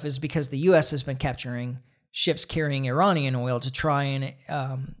capture stuff is because the U.S. has been capturing ships carrying Iranian oil to try and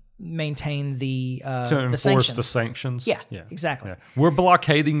maintain the enforce sanctions. the sanctions? Yeah, exactly. Yeah. We're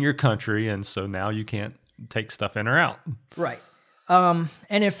blockading your country, and so now you can't take stuff in or out. Right. And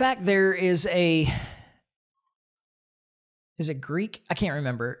in fact, there is is it Greek? I can't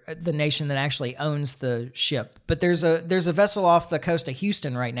remember the nation that actually owns the ship, but there's a vessel off the coast of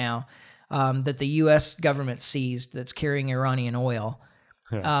Houston right now that the U.S. government seized that's carrying Iranian oil.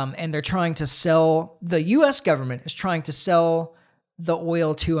 Yeah. And they're trying to sell, the U.S. government is trying to sell the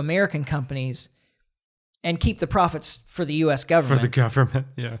oil to American companies and keep the profits for the U.S. government. For the government,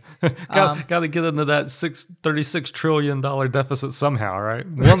 yeah. Got to get into that $36 trillion deficit somehow, right?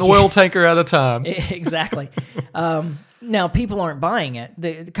 One oil tanker at a time. Exactly. Now, people aren't buying it.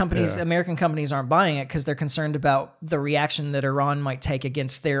 The companies, Yeah. American companies, aren't buying it because they're concerned about the reaction that Iran might take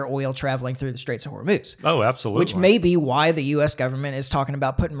against their oil traveling through the Straits of Hormuz. Oh, absolutely. Which may be why the U.S. government is talking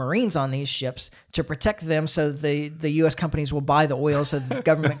about putting Marines on these ships to protect them, so the U.S. companies will buy the oil so the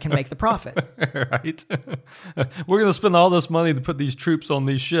government can make the profit. Right. We're going to spend all this money to put these troops on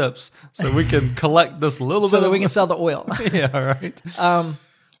these ships so we can collect this little So bit that of we can sell the oil. Yeah, right.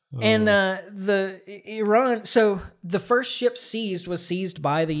 And the Iran, so the first ship seized was seized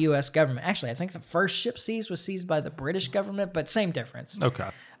by the U.S. government. Actually, I think the first ship seized was seized by the British government, but same difference. Okay.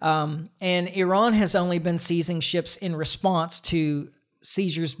 And Iran has only been seizing ships in response to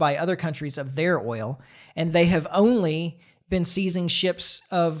seizures by other countries of their oil, and they have only been seizing ships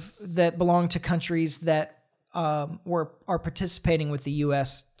that belong to countries that are participating with the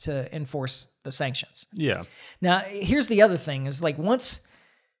U.S. to enforce the sanctions. Yeah. Now, here's the other thing: is like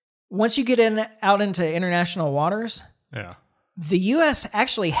once you get out into international waters, Yeah. the U.S.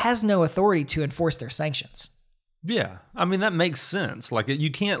 actually has no authority to enforce their sanctions. Yeah. I mean, that makes sense. Like,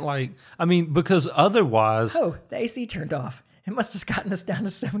 you can't, because otherwise. Oh, the AC turned off. It must have gotten us down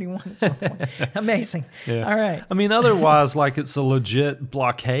to 71 at some point. Amazing. Yeah. All right. I mean, otherwise, it's a legit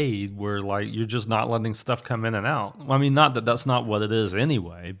blockade where, you're just not letting stuff come in and out. I mean, not that that's not what it is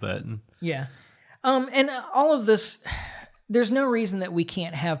anyway, but. Yeah. And all of this, there's no reason that we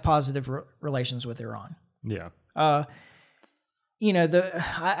can't have positive relations with Iran. Yeah. I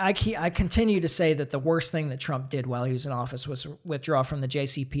continue to say that the worst thing that Trump did while he was in office was withdraw from the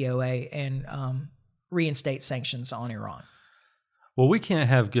JCPOA and reinstate sanctions on Iran. Well, we can't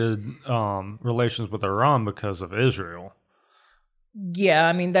have good relations with Iran because of Israel. Yeah,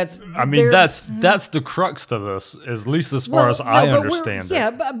 I mean that's the crux to this, at least as far as I understand it.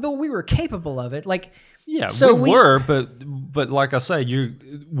 Yeah, but we were capable of it. Yeah, so we were, but like I say,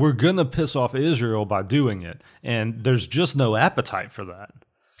 we're gonna piss off Israel by doing it, and there's just no appetite for that,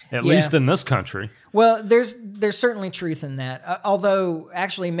 at least in this country. Well, there's certainly truth in that. Although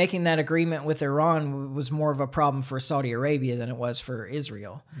actually making that agreement with Iran was more of a problem for Saudi Arabia than it was for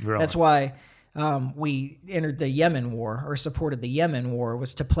Israel. Really? That's why we entered the Yemen war or supported the Yemen war,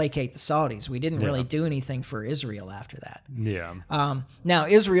 was to placate the Saudis. We didn't really do anything for Israel after that. Yeah. Now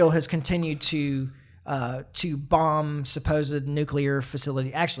Israel has continued to bomb supposed nuclear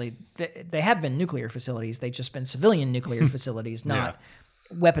facility. Actually, they have been nuclear facilities. They've just been civilian nuclear facilities, not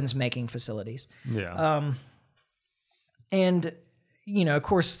weapons making facilities. Yeah. And of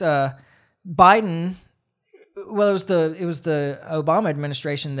course, Biden. Well, it was the Obama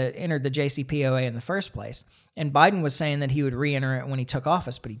administration that entered the JCPOA in the first place, and Biden was saying that he would re-enter it when he took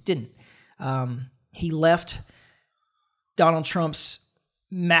office, but he didn't. He left Donald Trump's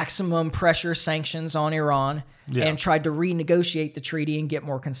maximum pressure sanctions on Iran and tried to renegotiate the treaty and get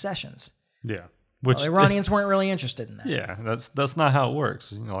more concessions. Yeah. Which the Iranians weren't really interested in that. Yeah, that's not how it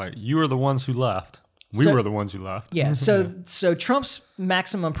works. You were the ones who left. We were the ones who left. Yeah, so Trump's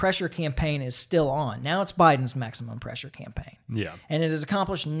maximum pressure campaign is still on. Now it's Biden's maximum pressure campaign. Yeah. And it has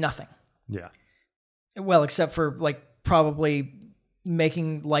accomplished nothing. Yeah. Well, except for probably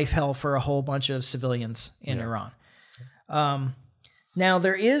making life hell for a whole bunch of civilians in Iran. Now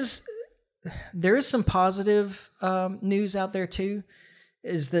there is some positive news out there too.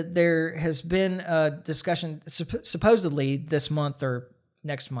 Is that there has been a discussion supposedly this month or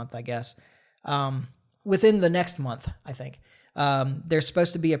next month, I guess. Within the next month, I think, there's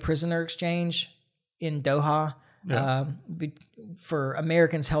supposed to be a prisoner exchange in Doha for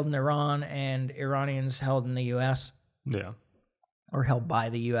Americans held in Iran and Iranians held in the U.S. Yeah. Or held by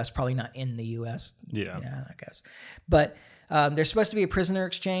the U.S., probably not in the U.S. Yeah. You know how that goes. But there's supposed to be a prisoner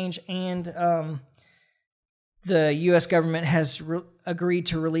exchange, and the U.S. government has agreed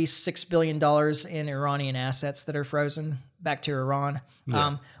to release $6 billion in Iranian assets that are frozen back to Iran,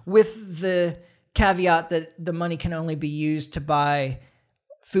 with the caveat that the money can only be used to buy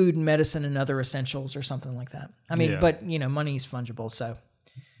food and medicine and other essentials or something like that. I mean, but money is fungible, so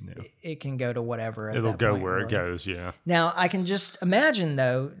it can go to whatever. It'll go where it goes. Yeah. Now I can just imagine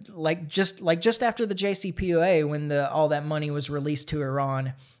though, just after the JCPOA, when all that money was released to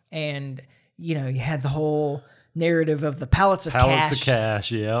Iran, and you had the whole narrative of the pallets of cash.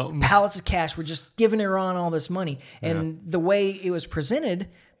 Yeah. Pallets of cash were just giving Iran all this money. And the way it was presented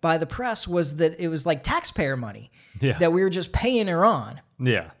by the press was that it was like taxpayer money that we were just paying Iran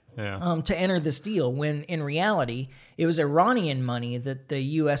to enter this deal, when in reality, it was Iranian money that the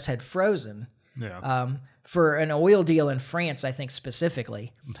U.S. had frozen for an oil deal in France, I think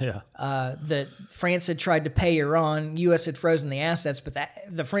specifically. Yeah. That France had tried to pay Iran, U.S. had frozen the assets, but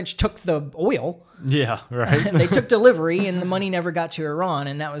the French took the oil. Yeah, right. They took delivery, and the money never got to Iran,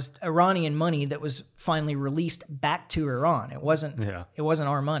 and that was Iranian money that was finally released back to Iran. It wasn't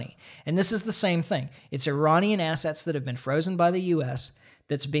our money. And this is the same thing. It's Iranian assets that have been frozen by the U.S.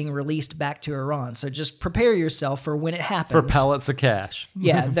 that's being released back to Iran. So just prepare yourself for when it happens. For pellets of cash.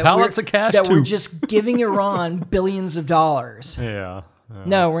 Yeah. Pellets of cash, that too. we're just giving Iran billions of dollars. Yeah.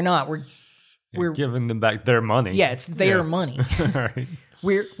 No, we're not. We're giving them back their money. Yeah, it's their money. Right.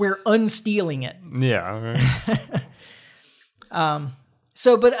 We're unstealing it. Yeah. Right.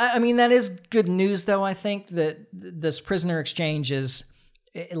 So, but I mean, that is good news, though. I think that this prisoner exchange is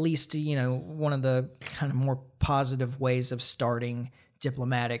at least, one of the kind of more positive ways of starting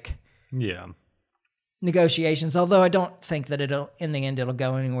diplomatic negotiations. Although I don't think that in the end it'll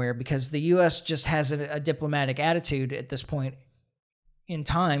go anywhere, because the U.S. just has a diplomatic attitude at this point in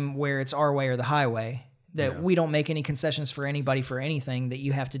time where it's our way or the highway. That we don't make any concessions for anybody for anything, that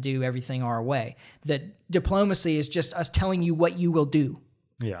you have to do everything our way. That diplomacy is just us telling you what you will do.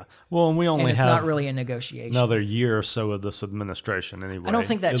 Yeah. Well, and we only it's have not really a negotiation. another year or so of this administration anyway. I don't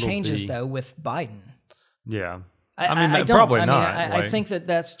think that changes, though, with Biden. Yeah. I don't. Probably I not. mean, I think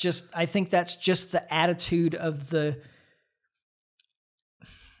that's just the attitude of the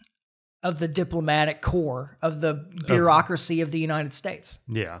diplomatic core, of the bureaucracy of the United States.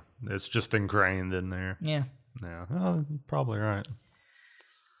 Yeah. It's just ingrained in there. Yeah. Yeah. Oh, probably right.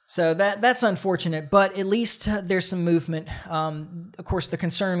 So that's unfortunate, but at least there's some movement. Of course, the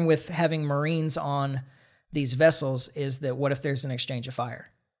concern with having Marines on these vessels is that what if there's an exchange of fire?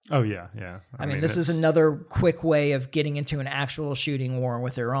 Oh, yeah, yeah. I mean, this is another quick way of getting into an actual shooting war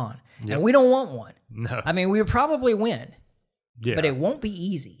with Iran. Yep. And we don't want one. No. I mean, we would probably win, but it won't be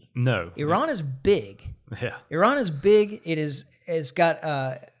easy. No. Iran is big. Yeah. Iran is big. It's got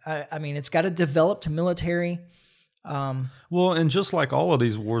a developed military. Well, and just like all of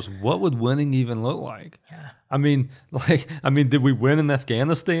these wars, what would winning even look like? Yeah. I mean, did we win in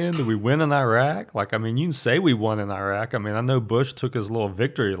Afghanistan? Did we win in Iraq? You can say we won in Iraq. I mean, I know Bush took his little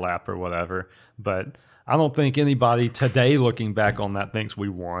victory lap or whatever, but I don't think anybody today looking back on that thinks we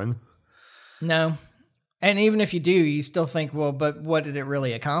won. No. And even if you do, you still think, well, but what did it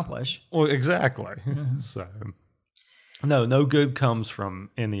really accomplish? Well, exactly. Mm-hmm. So, no good comes from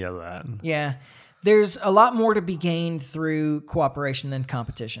any of that. Yeah. There's a lot more to be gained through cooperation than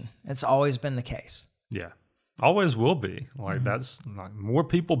competition. It's always been the case. Yeah. Always will be. That's more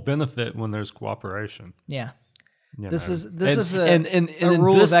people benefit when there's cooperation. Yeah. This is a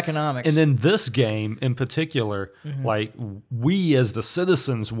rule of economics. And in this game in particular, we as the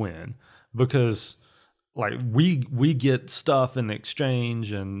citizens win because we get stuff in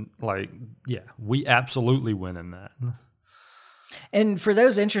exchange, and we absolutely win in that. And for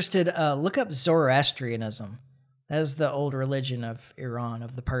those interested, look up Zoroastrianism. That is the old religion of Iran,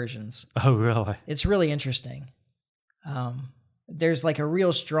 of the Persians. Oh, really? It's really interesting. There's a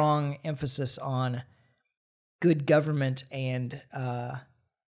real strong emphasis on good government and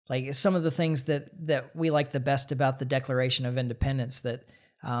some of the things that we like the best about the Declaration of Independence, that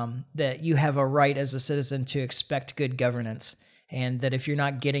you have a right as a citizen to expect good governance. And that if you're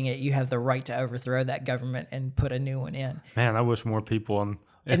not getting it, you have the right to overthrow that government and put a new one in. Man, I wish more people...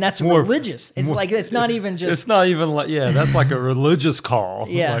 And that's religious. It's it's not even just... It's not even that's like a religious call.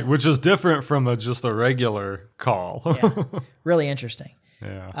 Yeah. Which is different from just a regular call. Yeah. Really interesting.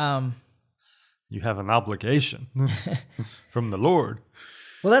 Yeah. You have an obligation from the Lord.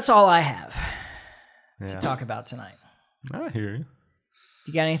 Well, that's all I have to talk about tonight. I hear you.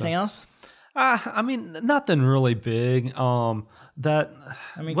 You got anything else? Nothing really big.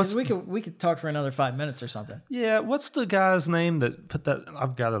 Because we could talk for another 5 minutes or something. Yeah, what's the guy's name that put that?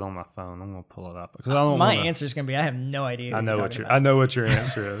 I've got it on my phone. I'm gonna pull it up because my answer is gonna be I have no idea. I know what your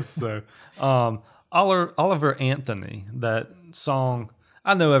answer is. So, Oliver Anthony, that song.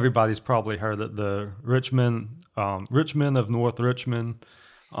 I know everybody's probably heard it. The Richmond of North Richmond.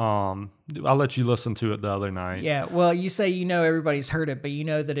 I'll let you listen to it the other night. Yeah, well, you say everybody's heard it, but you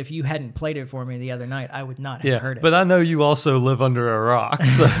know that if you hadn't played it for me the other night, I would not have heard it. But I know you also live under a rock,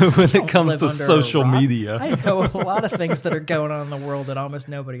 so when it comes to social media. I know a lot of things that are going on in the world that almost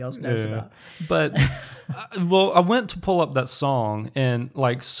nobody else knows about. But, I went to pull up that song, and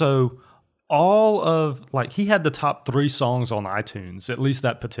all of he had the top 3 songs on iTunes, at least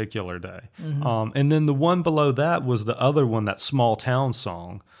that particular day. Mm-hmm. And then the one below that was the other one, that Small Town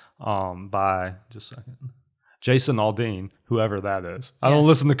song by just a second, Jason Aldean, whoever that is. I don't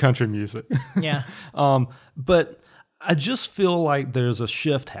listen to country music. Yeah. But I just feel like there's a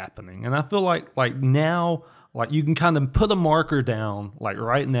shift happening, and I feel like now, like you can kind of put a marker down, like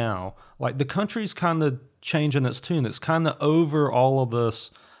right now, like the country's kind of changing its tune. It's kind of over all of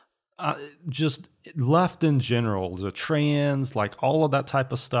this, just left in general, the trans, like all of that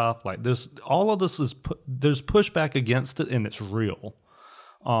type of stuff. Like this, all of this there's pushback against it, and it's real.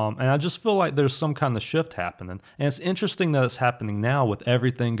 And I just feel like there's some kind of shift happening. And it's interesting that it's happening now with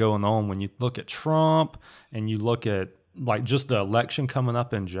everything going on. When you look at Trump and you look at like just the election coming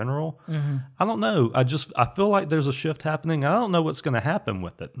up in general, I don't know. I feel like there's a shift happening. I don't know what's going to happen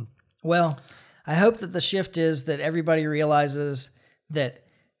with it. Well, I hope that the shift is that everybody realizes that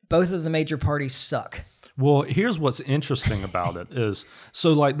both of the major parties suck. Well, here's what's interesting about it is,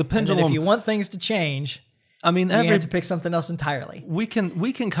 so like the And pendulum, that if you want things to change, I mean, you have to pick something else entirely. we can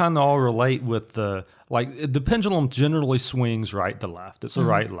kind of all relate with the pendulum generally swings right to left. It's a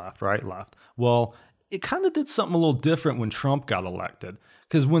right left. Well, it kind of did something a little different when Trump got elected,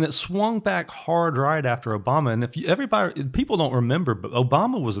 because when it swung back hard right after Obama, and people don't remember, but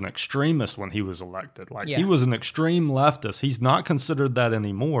Obama was an extremist when he was elected. Like he was an extreme leftist. He's not considered that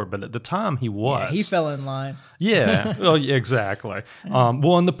anymore, but at the time he was. Yeah, he fell in line. Yeah, well, yeah, exactly.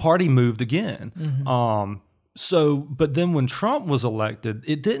 Well, and the party moved again. So, but then when Trump was elected,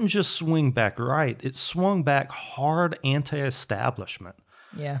 it didn't just swing back right; it swung back hard anti-establishment.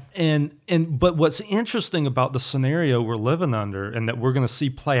 Yeah. But what's interesting about the scenario we're living under, and that we're going to see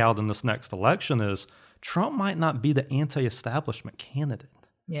play out in this next election, is Trump might not be the anti-establishment candidate.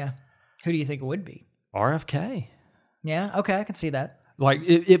 Yeah. Who do you think it would be? RFK. Yeah. Okay, I can see that. Like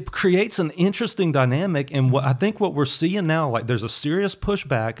it creates an interesting dynamic, and what I think what we're seeing now, like there's a serious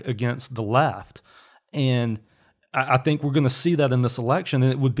pushback against the left. And I think we're going to see that in this election.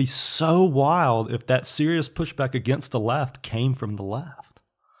 And it would be so wild if that serious pushback against the left came from the left.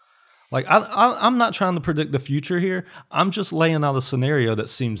 Like, I'm not trying to predict the future here. I'm just laying out a scenario that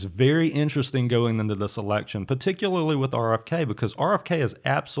seems very interesting going into this election, particularly with RFK, because RFK is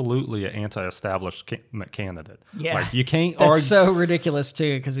absolutely an anti-establishment candidate. Yeah. Like, you can't That's argue. so ridiculous,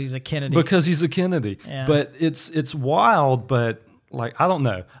 too, because he's a Kennedy. Because he's a Kennedy. Yeah. But it's wild, but like, I don't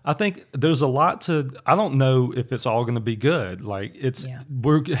know. I think there's a lot to, I don't know if it's all going to be good. Like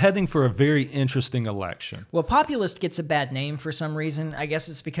we're heading for a very interesting election. Well, populist gets a bad name for some reason. I guess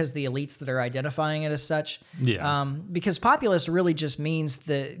it's because the elites that are identifying it as such. Yeah. Because populist really just means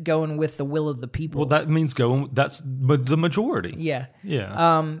going with the will of the people. Well, that means that's the majority. Yeah.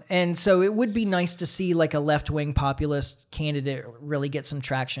 Yeah. And so it would be nice to see like a left-wing populist candidate really get some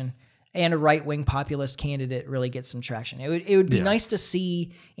traction, and a right-wing populist candidate really get some traction. It would be nice to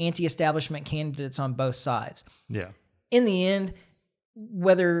see anti-establishment candidates on both sides. Yeah. In the end,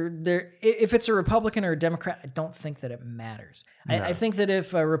 if it's a Republican or a Democrat, I don't think that it matters. No. I think that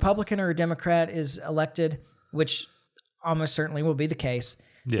if a Republican or a Democrat is elected, which almost certainly will be the case,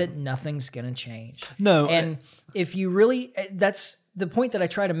 that nothing's going to change. No. And if you really, that's the point that I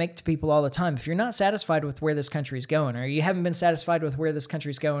try to make to people all the time. If you're not satisfied with where this country is going, or you haven't been satisfied with where this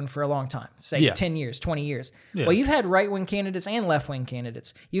country is going for a long time, say 10 years, 20 years, well, you've had right-wing candidates and left-wing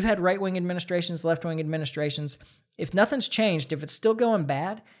candidates. You've had right-wing administrations, left-wing administrations. If nothing's changed, if it's still going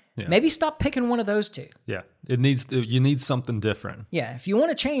bad, maybe stop picking one of those two. Yeah. You need something different. Yeah. If you want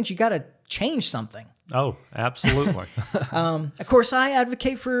to change, you got to change something. Oh, absolutely. Of course, I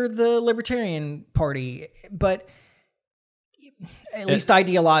advocate for the Libertarian Party, but at least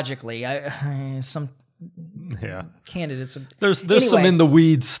ideologically, some candidates. There's some in the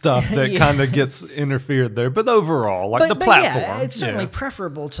weeds stuff that kind of gets interfered there, but overall, the platform, it's certainly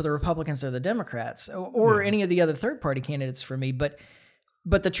preferable to the Republicans or the Democrats or any of the other third party candidates for me. But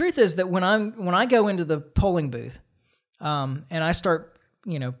the truth is that when I go into the polling booth, and I start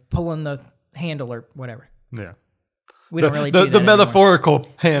pulling the handle or whatever. Yeah. We don't really do that the metaphorical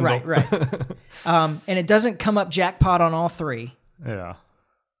handle. Right. And it doesn't come up jackpot on all three. Yeah.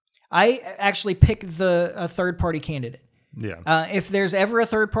 I actually pick a third-party candidate. Yeah. If there's ever a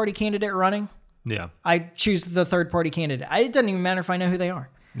third-party candidate running, I choose the third-party candidate. It doesn't even matter if I know who they are.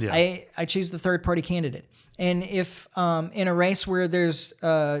 Yeah. I choose the third-party candidate. And if in a race where there's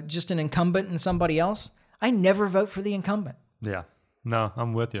just an incumbent and somebody else, I never vote for the incumbent. Yeah. No,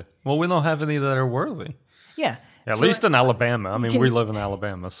 I'm with you. Well, we don't have any that are worthy. Yeah. At least in Alabama. I mean, we live in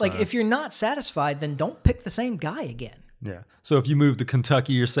Alabama. So. Like, if you're not satisfied, then don't pick the same guy again. Yeah. So if you moved to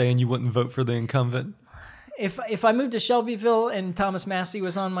Kentucky, you're saying you wouldn't vote for the incumbent? If I moved to Shelbyville and Thomas Massie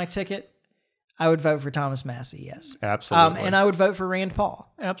was on my ticket, I would vote for Thomas Massie, yes. Absolutely. And I would vote for Rand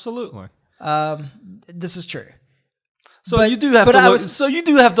Paul. Absolutely. This is true. So But- you do have but to I look. was- So you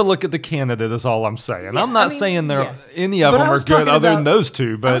do have to look at the candidate. Is all I'm saying. Yeah, I'm not I mean, saying there yeah. any of But them I are was good talking other than about- those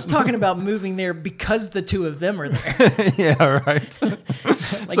two. But I was talking about moving there because the two of them are there. yeah, right.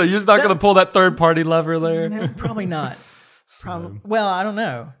 So you're not going to pull that third party lever there. No, probably not. Well, I don't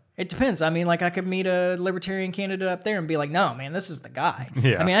know. It depends. I mean, like I could meet a libertarian candidate up there and be like, "No, man, this is the guy."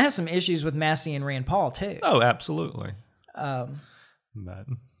 Yeah. I mean, I have some issues with Massey and Rand Paul too. Oh, absolutely.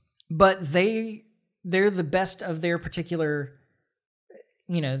 But they're the best of their particular,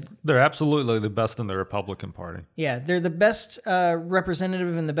 They're absolutely the best in the Republican Party. yeah, they're the best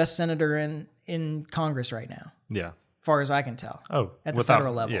representative and the best senator in Congress right now, Yeah. as far as I can tell. Oh, At the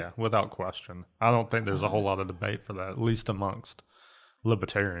federal level. Yeah, without question. I don't think there's a whole lot of debate for that, at least amongst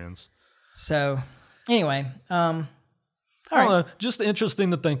libertarians. So, anyway, all I don't right. know, just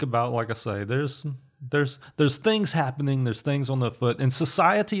interesting to think about. Like I say, there's things happening, there's things on the foot, and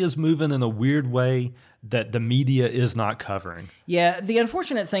society is moving in a weird way that the media is not covering. Yeah, the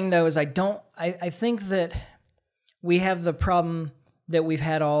unfortunate thing though is I think that we have the problem that we've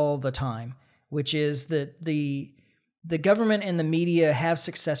had all the time, which is that the government and the media have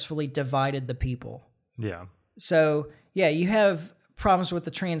successfully divided the people. Yeah. So, yeah, you have problems with the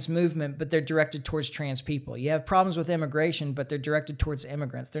trans movement, but they're directed towards trans people. You have problems with immigration, but they're directed towards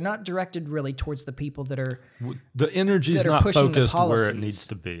immigrants. They're not directed really towards the people that are The energy's that are not pushing the focused where policies. it needs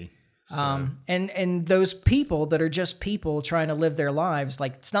to be. So, and those people that are just people trying to live their lives,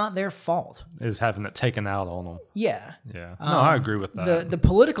 like it's not their fault. is having it taken out on them. Yeah. Yeah. No, I agree with that. The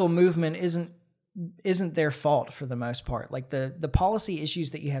political movement isn't their fault for the most part. Like the policy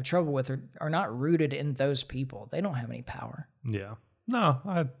issues that you have trouble with are not rooted in those people. They don't have any power. Yeah. No,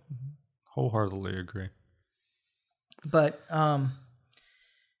 I wholeheartedly agree. But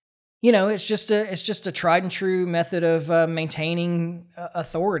it's just a tried and true method of maintaining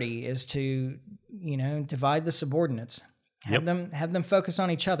authority is to divide the subordinates, have them focus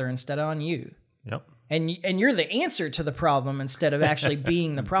on each other instead of on you. Yep. And you're the answer to the problem instead of actually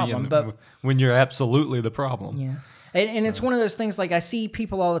being the problem. But when you're absolutely the problem. yeah. And it's one of those things, like I see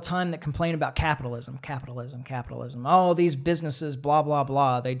people all the time that complain about capitalism. Oh, these businesses, blah, blah,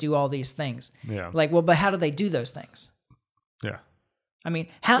 blah. They do all these things. Yeah. Like, well, but how do they do those things? Yeah. I mean,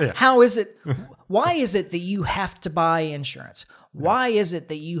 how is it, why is it that you have to buy insurance? Why is it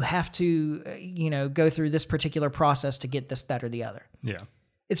that you have to, go through this particular process to get this, that, or the other? Yeah.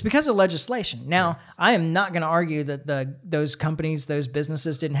 It's because of legislation. Now, I am not going to argue that those companies, those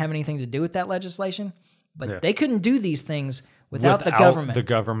businesses didn't have anything to do with that legislation, but they couldn't do these things without the government. The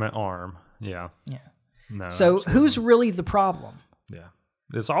government arm. Yeah. Yeah. No. So absolutely. who's really the problem? Yeah.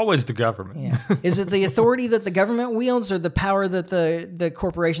 It's always the government. Yeah. Is it the authority that the government wields or the power that the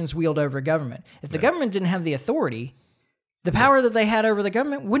corporations wield over government? If the government didn't have the authority, the power that they had over the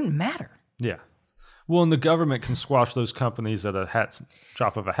government wouldn't matter. Yeah. Well, and the government can squash those companies at a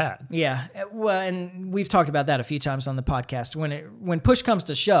drop of a hat. Yeah. Well, and we've talked about that a few times on the podcast. When push comes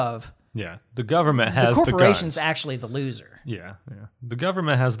to shove, Yeah. The government has the the corporation's guns. actually the loser. Yeah. Yeah. The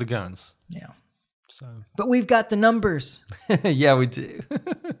government has the guns. Yeah. So. But we've got the numbers. Yeah, we do.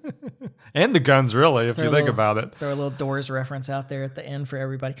 And the guns, really, if Throw you a think little- about it. Throw a little Doors reference out there at the end for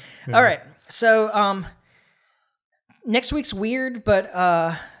everybody. All right. So next week's weird, but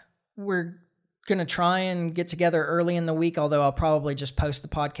we're going to try and get together early in the week, although I'll probably just post the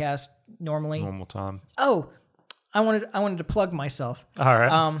podcast normally. Normal time. Oh, I wanted to plug myself. All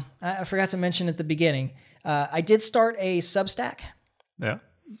right. I forgot to mention at the beginning. I did start a Substack Yeah.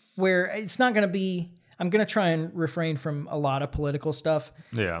 where it's not going to be. I'm going to try and refrain from a lot of political stuff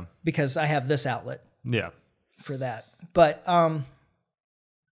Yeah. because I have this outlet Yeah. for that. But I'm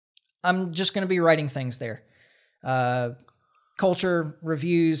just going to be writing things there. Culture,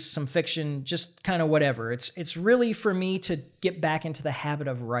 reviews, some fiction, just kind of whatever. It's really for me to get back into the habit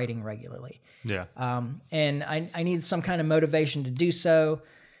of writing regularly. Yeah. And I need some kind of motivation to do so.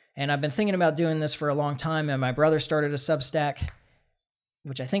 And I've been thinking about doing this for a long time. And my brother started a Substack,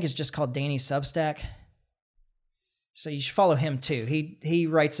 which I think is just called Danny's Substack. So you should follow him too. He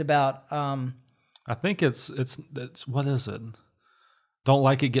writes about I think it's what is it? Don't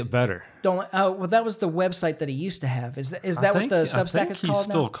like it, get better. well, that was the website that he used to have. Is that what the Substack is called He's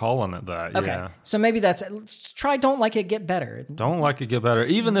still now? calling it that. Okay, Yeah. so maybe that's it. Let's try Don't Like It, Get Better. Don't like it, get better.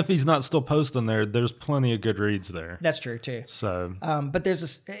 Even if he's not still posting there, there's plenty of good reads there. That's true too. So. But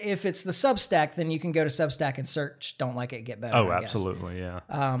if it's the Substack, then you can go to Substack and search Don't Like It, Get Better. Oh, I guess. absolutely. Yeah.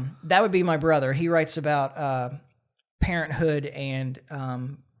 That would be my brother. He writes about parenthood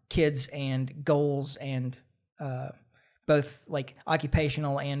and kids and goals and both like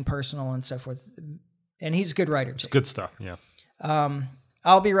occupational and personal and so forth. And he's a good writer too. Good stuff. Yeah.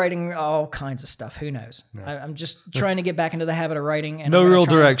 I'll be writing all kinds of stuff. Who knows? I'm just trying to get back into the habit of writing. And no real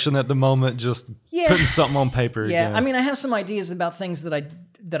direction at the moment. Just putting something on paper. Yeah, again. I mean, I have some ideas about things that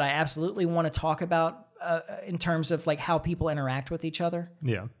I absolutely want to talk about in terms of like how people interact with each other.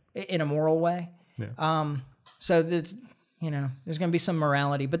 Yeah, in a moral way. Yeah. So that there's going to be some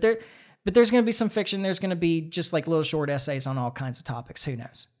morality, but there's going to be some fiction. There's going to be just like little short essays on all kinds of topics. Who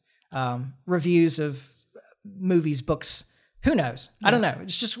knows? Reviews of movies, books. Who knows? Yeah. I don't know.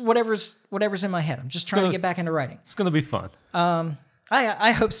 It's just whatever's in my head. I'm just trying to get back into writing. It's going to be fun.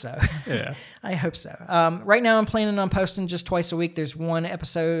 I hope so. Yeah. I hope so. Right now I'm planning on posting just twice a week. There's one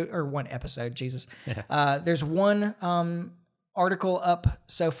episode, Jesus. Yeah. There's one article up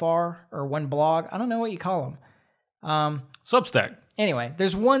so far, or one blog. I don't know what you call them. Substack. Anyway,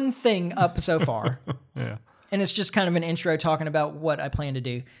 there's one thing up so far. Yeah. And it's just kind of an intro talking about what I plan to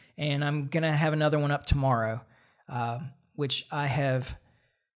do. And I'm going to have another one up tomorrow, which I have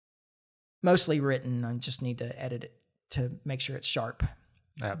mostly written. I just need to edit it to make sure it's sharp.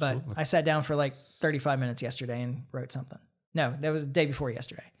 Absolutely. But I sat down for like 35 minutes yesterday and wrote something. No, that was the day before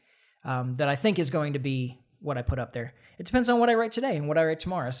yesterday. That I think is going to be what I put up there. It depends on what I write today and what I write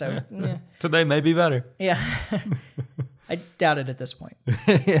tomorrow. So yeah. Today may be better. Yeah. I doubt it at this point.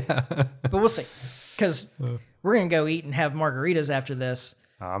 Yeah. But we'll see. Because we're going to go eat and have margaritas after this.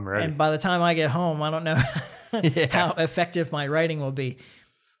 I'm ready. And by the time I get home, I don't know how effective my writing will be.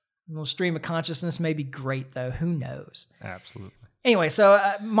 A little stream of consciousness may be great, though. Who knows? Absolutely. Anyway, so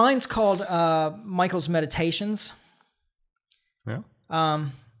mine's called Michael's Meditations. Yeah.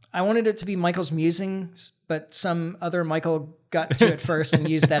 I wanted it to be Michael's Musings, but some other Michael got to it first and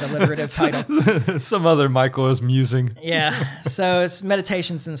used that alliterative title. Some other Michael is musing. Yeah. So it's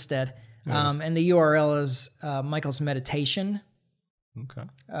Meditations instead. Yeah. And the URL is Michael's Meditation. Okay.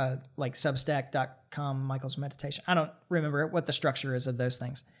 Like Substack.com, Michael's Meditation. I don't remember what the structure is of those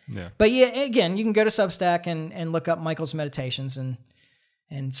things. Yeah. But yeah, again, you can go to Substack and look up Michael's Meditations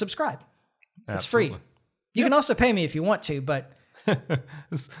and subscribe. Absolutely. It's free. You can also pay me if you want to, but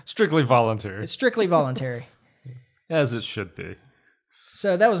it's strictly voluntary. It's strictly voluntary. As it should be.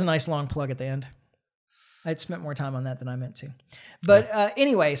 So that was a nice long plug at the end. I'd spent more time on that than I meant to. But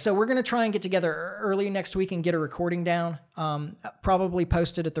anyway, so we're going to try and get together early next week and get a recording down. Probably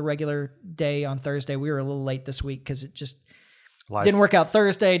post it at the regular day on Thursday. We were a little late this week because it just didn't work out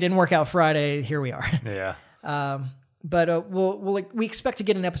Thursday, didn't work out Friday. Here we are. Yeah. But we expect to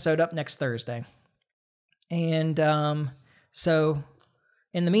get an episode up next Thursday. And so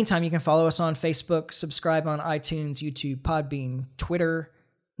in the meantime, you can follow us on Facebook, subscribe on iTunes, YouTube, Podbean, Twitter.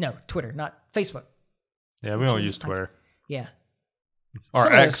 No, Twitter, not Facebook. Yeah, we don't use Twitter. Yeah.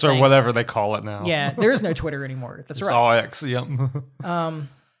 Or X or whatever they call it now. Yeah, there is no Twitter anymore. That's it's right. It's all X, yep.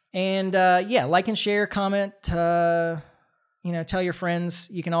 And like and share, comment, tell your friends.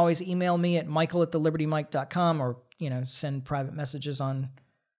 You can always email me at michael@thelibertymike.com or, send private messages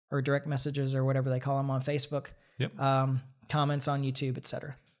or direct messages or whatever they call them on Facebook. Yep. Comments on YouTube,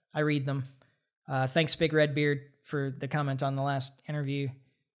 etc. I read them. Thanks, Big Red Beard, for the comment on the last interview.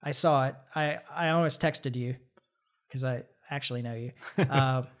 I saw it. I almost texted you because I actually know you.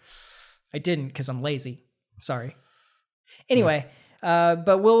 I didn't because I'm lazy. Sorry. Anyway,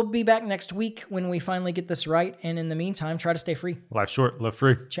 but we'll be back next week when we finally get this right. And in the meantime, try to stay free. Life short, live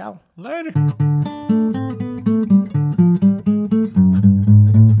free. Ciao. Later.